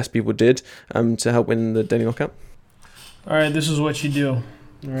of suggest people did to help win the daily knockout? All right, this is what you do.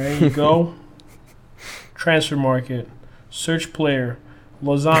 All right, you go transfer market, search player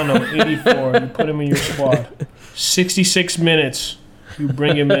Lozano 84. You put him in your squad. 66 minutes. You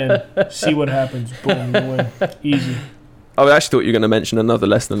bring him in. See what happens. Boom, you win. Easy. I actually thought you were going to mention another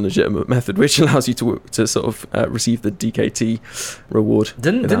less than legitimate method, which allows you to sort of receive the DKT reward.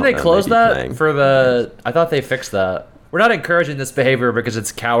 Didn't they close that for the? I thought they fixed that. We're not encouraging this behavior because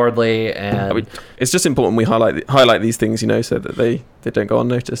it's cowardly, and I mean, it's just important we highlight these things, so that they don't go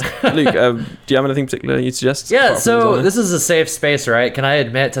unnoticed. Luke, do you have anything particular you'd suggest? Yeah, so this is a safe space, right? Can I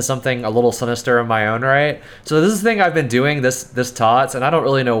admit to something a little sinister in my own right? So this is the thing I've been doing this TOTS, and I don't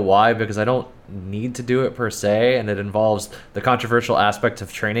really know why, because I don't need to do it per se, and it involves the controversial aspect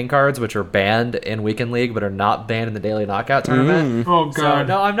of training cards, which are banned in Weekend League but are not banned in the daily knockout tournament. Oh god.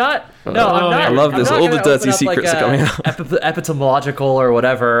 So, I'm not. I love this. All the dirty secrets are coming out. Epistemological or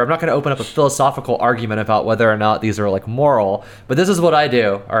whatever. I'm not going to open up a philosophical argument about whether or not these are like moral, but this is what I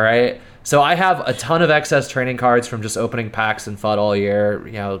do. All right. So I have a ton of excess training cards from just opening packs and FUT all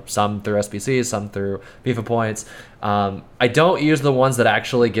year, some through SBCs, some through FIFA points. I don't use the ones that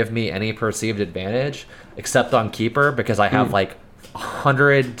actually give me any perceived advantage, except on Keeper, because I have like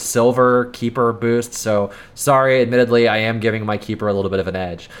 100 silver Keeper boosts. So sorry, admittedly, I am giving my Keeper a little bit of an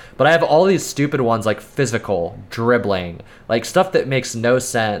edge. But I have all these stupid ones like physical, dribbling, like stuff that makes no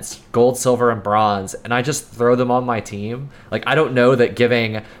sense, gold, silver, and bronze, and I just throw them on my team. Like, I don't know that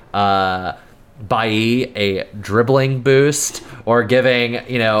giving Bailly a dribbling boost, or giving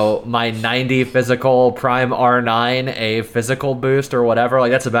my 90 physical prime R9 a physical boost or whatever,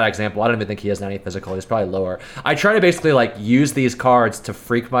 like that's a bad example. I don't even think he has 90 physical. He's probably lower. I try to basically like use these cards to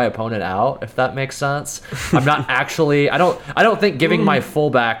freak my opponent out, if that makes sense. I'm not actually I don't think giving my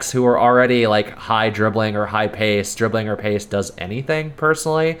fullbacks who are already like high dribbling or pace does anything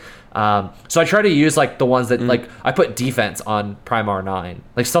personally. So I try to use like the ones that like I put defense on prime R9,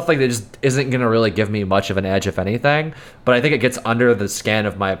 like stuff like that just isn't gonna really give me much of an edge, if anything, but I think it gets under the skin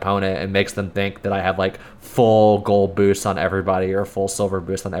of my opponent and makes them think that I have like full gold boost on everybody or full silver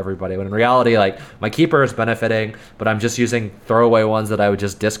boost on everybody, when in reality like my Keeper is benefiting, but I'm just using throwaway ones that I would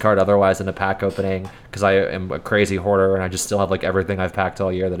just discard otherwise in a pack opening, because I am a crazy hoarder and I just still have like everything I've packed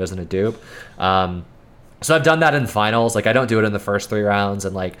all year that isn't a dupe. So I've done that in finals. Like, I don't do it in the first 3 rounds.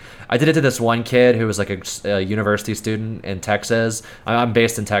 And like, I did it to this one kid who was like a university student in Texas. I'm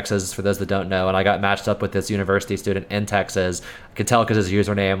based in Texas, for those that don't know. And I got matched up with this university student in Texas. I could tell because his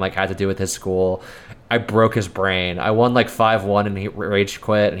username like had to do with his school. I broke his brain. I won like 5-1 and he rage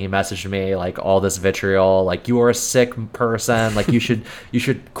quit, and he messaged me like all this vitriol, like, you are a sick person, like you should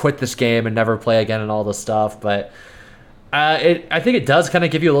quit this game and never play again, and all this stuff. But I think it does kind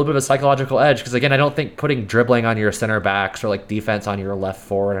of give you a little bit of a psychological edge, because again, I don't think putting dribbling on your center backs or like defense on your left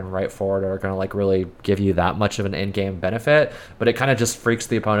forward and right forward are going to like really give you that much of an in-game benefit, but it kind of just freaks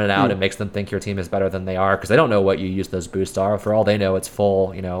the opponent out and makes them think your team is better than they are, because they don't know what you use those boosts are. For all they know, it's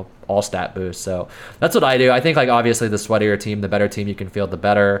full, all stat boost. So that's what I do. I think like obviously the sweatier team, the better team you can field, the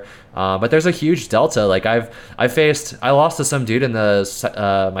better. But there's a huge delta. Like I lost to some dude in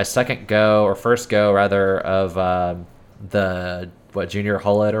the my first go of the junior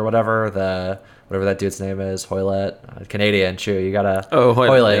Hullet or whatever that dude's name is, Hoylett, Canadian. Chu, you gotta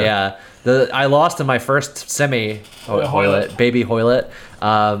Hoylett, yeah. I lost in my first semi. Hoylett, baby Hoylett.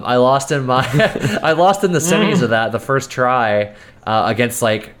 I lost in the semis of that, the first try against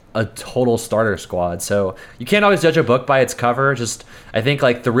like a total starter squad. So you can't always judge a book by its cover. Just, I think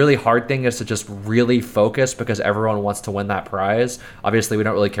like the really hard thing is to just really focus, because everyone wants to win that prize. Obviously we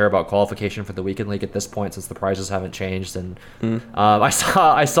don't really care about qualification for the weekend league at this point, since the prizes haven't changed. And I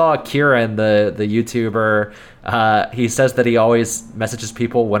saw Kieran, the YouTuber, he says that he always messages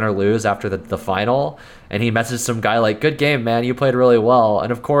people win or lose after the final, and he messaged some guy like, good game, man, you played really well.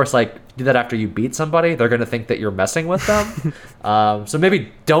 And of course, like, do that after you beat somebody, they're going to think that you're messing with them. So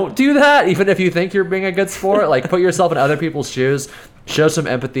maybe don't do that, even if you think you're being a good sport. Like, put yourself in other people's shoes, show some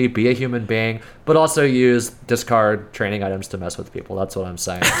empathy, be a human being, but also use discard training items to mess with people. That's what I'm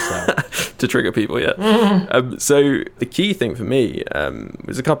saying. So. To trigger people, yeah. So the key thing for me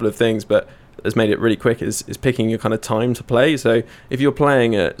was a couple of things, but has made it really quick is picking your kind of time to play. So if you're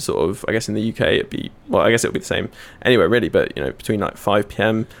playing at sort of, I guess in the UK it'd be, well, I guess it would be the same anywhere really, but between like 5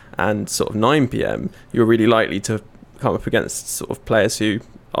 p.m. and sort of 9 p.m. you're really likely to come up against sort of players who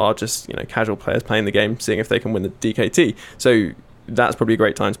are just casual players playing the game, seeing if they can win the DKT. So that's probably a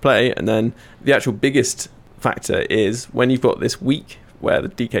great time to play. And then the actual biggest factor is when you've got this week where the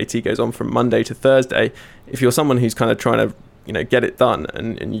DKT goes on from Monday to Thursday. If you're someone who's kind of trying to get it done,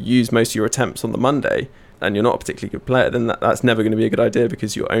 and you use most of your attempts on the Monday, and you're not a particularly good player, then that's never going to be a good idea,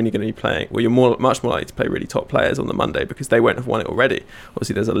 because you're only going to be playing, well, you're much more likely to play really top players on the Monday, because they won't have won it already.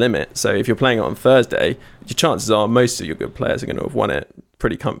 Obviously there's a limit. So if you're playing it on Thursday, your chances are most of your good players are going to have won it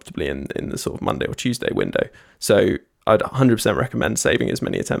pretty comfortably in the sort of Monday or Tuesday window. So I'd 100% recommend saving as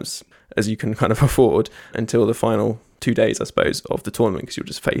many attempts as you can kind of afford until the final 2 days, I suppose, of the tournament, because you'll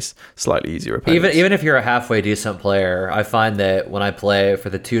just face slightly easier opponents. Even if you're a halfway decent player, I find that when I play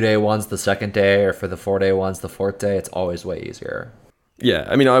for the 2-day ones the second day, or for the 4-day ones the fourth day, it's always way easier. Yeah,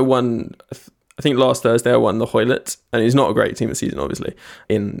 I mean, I won, I think last Thursday I won the Hoylett, and he's not a great team this season, obviously,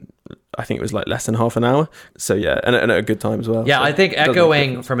 I think it was like less than half an hour. So yeah, and at a good time as well. Yeah, so I think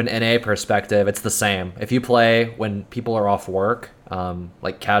echoing from an NA perspective, it's the same. If you play when people are off work,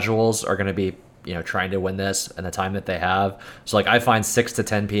 like casuals are going to be trying to win this and the time that they have. So like I find 6 to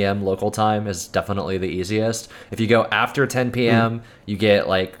 10 p.m. local time is definitely the easiest. If you go after 10 p.m., you get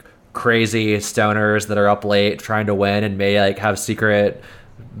like crazy stoners that are up late trying to win and may like have secret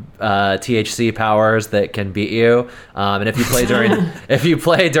THC powers that can beat you. And if you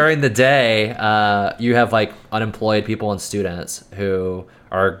play during the day, you have like unemployed people and students who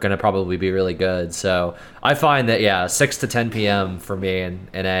are going to probably be really good. So I find that 6 to 10 p.m. for me in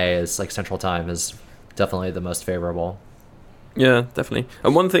NA is like Central Time is definitely the most favorable. Yeah, definitely.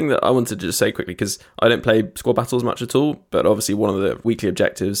 And one thing that I wanted to just say quickly, because I don't play squad battles much at all, but obviously one of the weekly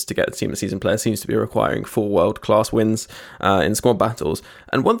objectives to get the team of the season player seems to be requiring 4 world-class wins in squad battles.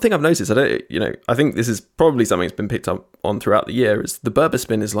 And one thing I've noticed, I think this is probably something that's been picked up on throughout the year, is the Berber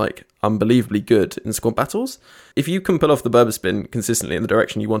spin is like unbelievably good in squad battles. If you can pull off the Berber spin consistently in the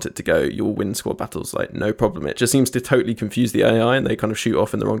direction you want it to go, you'll win squad battles like no problem. It just seems to totally confuse the AI and they kind of shoot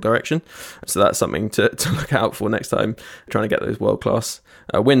off in the wrong direction. So that's something to look out for next time, trying to get those world-class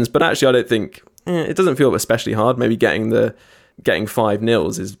wins. But actually I don't think it doesn't feel especially hard. Maybe getting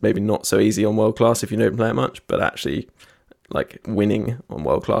 5-0 is maybe not so easy on world-class if you don't play it much, but actually like winning on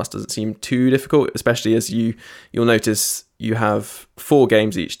world-class doesn't seem too difficult, especially as you'll notice you have 4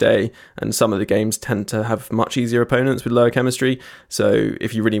 games each day, and some of the games tend to have much easier opponents with lower chemistry. So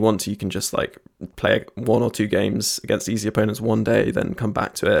if you really want to, you can just like play 1 or 2 games against easy opponents one day, then come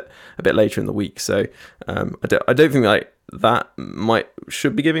back to it a bit later in the week. So I don't think like that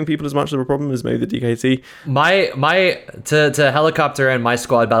should be giving people as much of a problem as maybe the DKT. To helicopter in my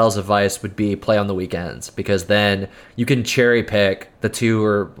squad battles advice would be play on the weekends, because then you can cherry pick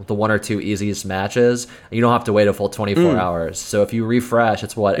the one or two easiest matches, and you don't have to wait a full 24 hours. So if you refresh,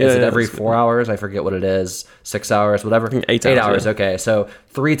 it's is it every 4 hours? I forget what it is. 6 hours, whatever. 8 hours. Yeah. Okay, so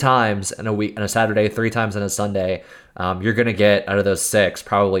 3 times in a week, on a Saturday, 3 times on a Sunday. You're going to get, out of those 6,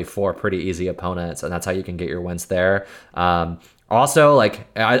 probably 4 pretty easy opponents, and that's how you can get your wins there. Also, like,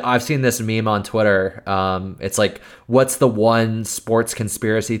 I've seen this meme on Twitter. It's like, what's the one sports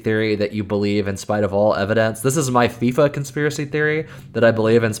conspiracy theory that you believe in spite of all evidence? This is my FIFA conspiracy theory that I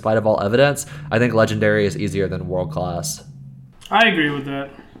believe in spite of all evidence. I think Legendary is easier than World Class. I agree with that.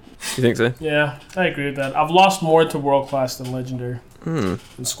 You think so? Yeah, I agree with that. I've lost more to World Class than Legendary. In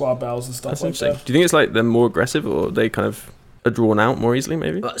squad battles and stuff like that. Do you think it's like they're more aggressive, or they kind of are drawn out more easily,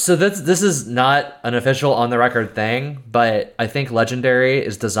 maybe? So this is not an official on the record thing, but I think Legendary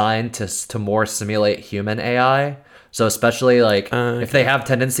is designed to more simulate human AI. So especially like if they have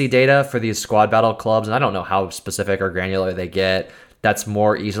tendency data for these squad battle clubs, and I don't know how specific or granular they get, that's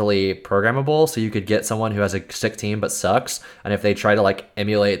more easily programmable. So you could get someone who has a sick team but sucks, and if they try to like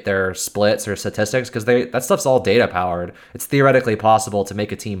emulate their splits or statistics, because that stuff's all data powered, it's theoretically possible to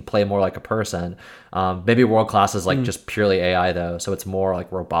make a team play more like a person. Maybe World Class is like just purely AI though, so it's more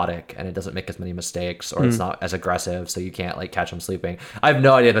like robotic and it doesn't make as many mistakes, or it's not as aggressive, so you can't like catch them sleeping. I have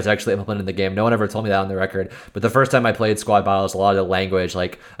no idea if that's actually implemented in the game. No one ever told me that on the record. But the first time I played squad battles, a lot of the language,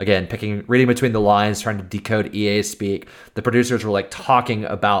 like again, reading between the lines, trying to decode EA speak, the producers were like talking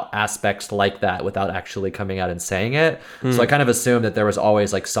about aspects like that without actually coming out and saying it. So I kind of assumed that there was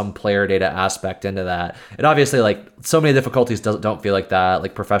always like some player data aspect into that. And obviously like so many difficulties don't feel like that.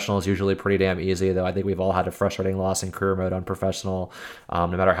 Like professional is usually pretty damn easy, though I think we've all had a frustrating loss in career mode on professional, no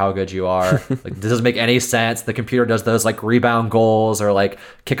matter how good you are. Like, this doesn't make any sense. The computer does those like rebound goals or like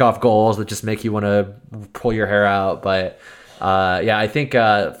kickoff goals that just make you want to pull your hair out. But yeah, I think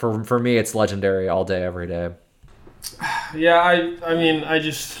for me, it's Legendary all day, every day. Yeah, I mean,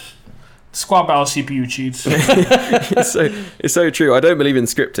 squad battle CPU cheats. It's so true. I don't believe in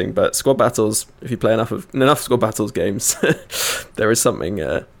scripting, but squad battles, if you play enough squad battles games, there is something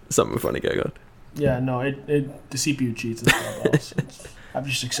funny going on. Yeah, no, the CPU cheats in squad battles. I've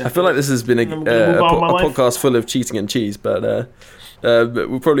just accepted. I feel like this has been a podcast full of cheating and cheese, but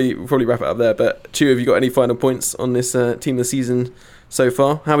we'll probably wrap it up there. But Chu, have you got any final points on this team of the season so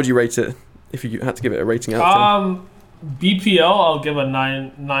far? How would you rate it if you had to give it a rating out of 10? BPL, I'll give a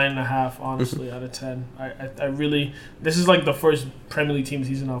 9.5, honestly, out of 10. I really, this is like the first Premier League team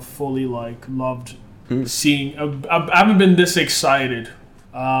season I've fully like loved seeing. I haven't been this excited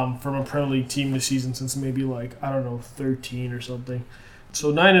from a Premier League team this season since maybe like, I don't know, 13 or something.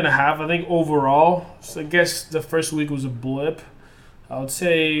 So 9.5, I think overall. So I guess the first week was a blip. I would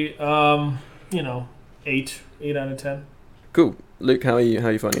say, 8 out of 10. Cool. Luke, how are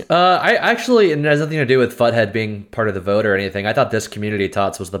you finding it? I actually, and it has nothing to do with Futhead being part of the vote or anything. I thought this community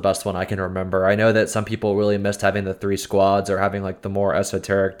TOTS was the best one I can remember. I know that some people really missed having the 3 squads or having like the more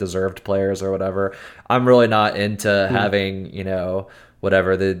esoteric deserved players or whatever. I'm really not into having,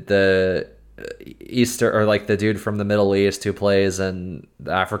 whatever the Easter or like the dude from the Middle East who plays in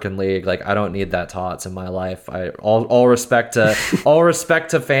the African League. Like, I don't need that TOTS in my life. All respect to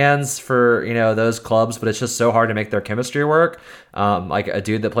fans for those clubs, but it's just so hard to make their chemistry work. Like a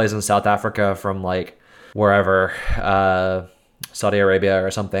dude that plays in South Africa from like wherever, Saudi Arabia or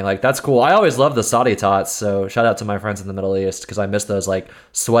something, like that's cool. I always love the Saudi TOTS, so shout out to my friends in the Middle East because I miss those like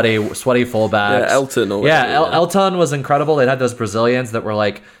sweaty fullbacks. Yeah, Elton. Elton was incredible. They had those Brazilians that were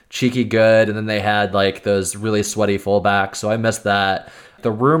like cheeky good, and then they had like those really sweaty fullbacks. So I missed that.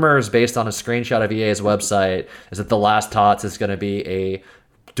 The rumors based on a screenshot of EA's website is that the last TOTS is going to be a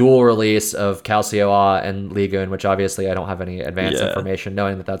dual release of Calcio and Ligue 1, which obviously I don't have any advanced information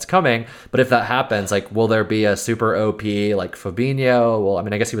knowing that that's coming. But if that happens, like, will there be a super OP like Fabinho? Well, I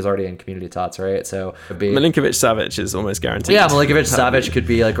mean, I guess he was already in Community TOTS, right? So Milinkovic-Savic is almost guaranteed. Yeah, Milinkovic-Savic could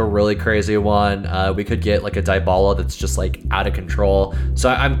be like a really crazy one. We could get like a Dybala that's just like out of control. So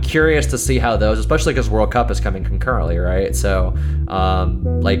I'm curious to see how those, especially because World Cup is coming concurrently, right? So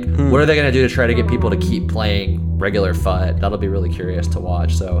what are they going to do to try to get people to keep playing regular FUT? That'll be really curious to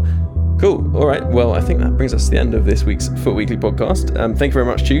watch. So cool. All right. Well, I think that brings us to the end of this week's FUT Weekly podcast. Thank you very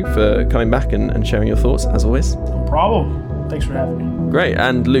much, Chu, for coming back and sharing your thoughts, as always. No problem. Thanks for having me. Great.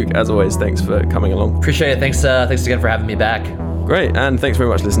 And Luke, as always, thanks for coming along. Appreciate it. Thanks again for having me back. Great. And thanks very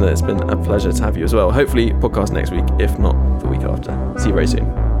much, listener. It's been a pleasure to have you as well. Hopefully, podcast next week, if not the week after. See you very soon.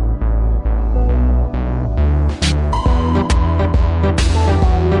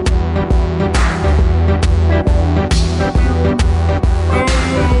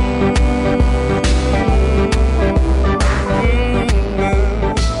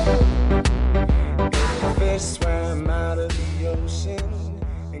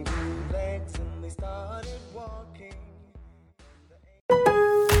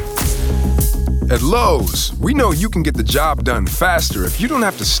 Lowe's, we know you can get the job done faster if you don't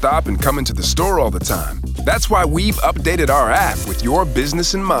have to stop and come into the store all the time. That's why we've updated our app with your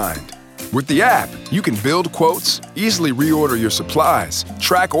business in mind. With the app, you can build quotes, easily reorder your supplies,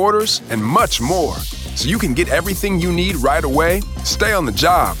 track orders, and much more. So you can get everything you need right away, stay on the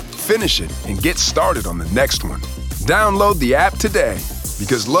job, finish it, and get started on the next one. Download the app today,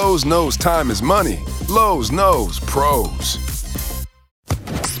 because Lowe's knows time is money. Lowe's knows pros.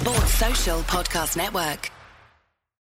 Sports Social Podcast Network.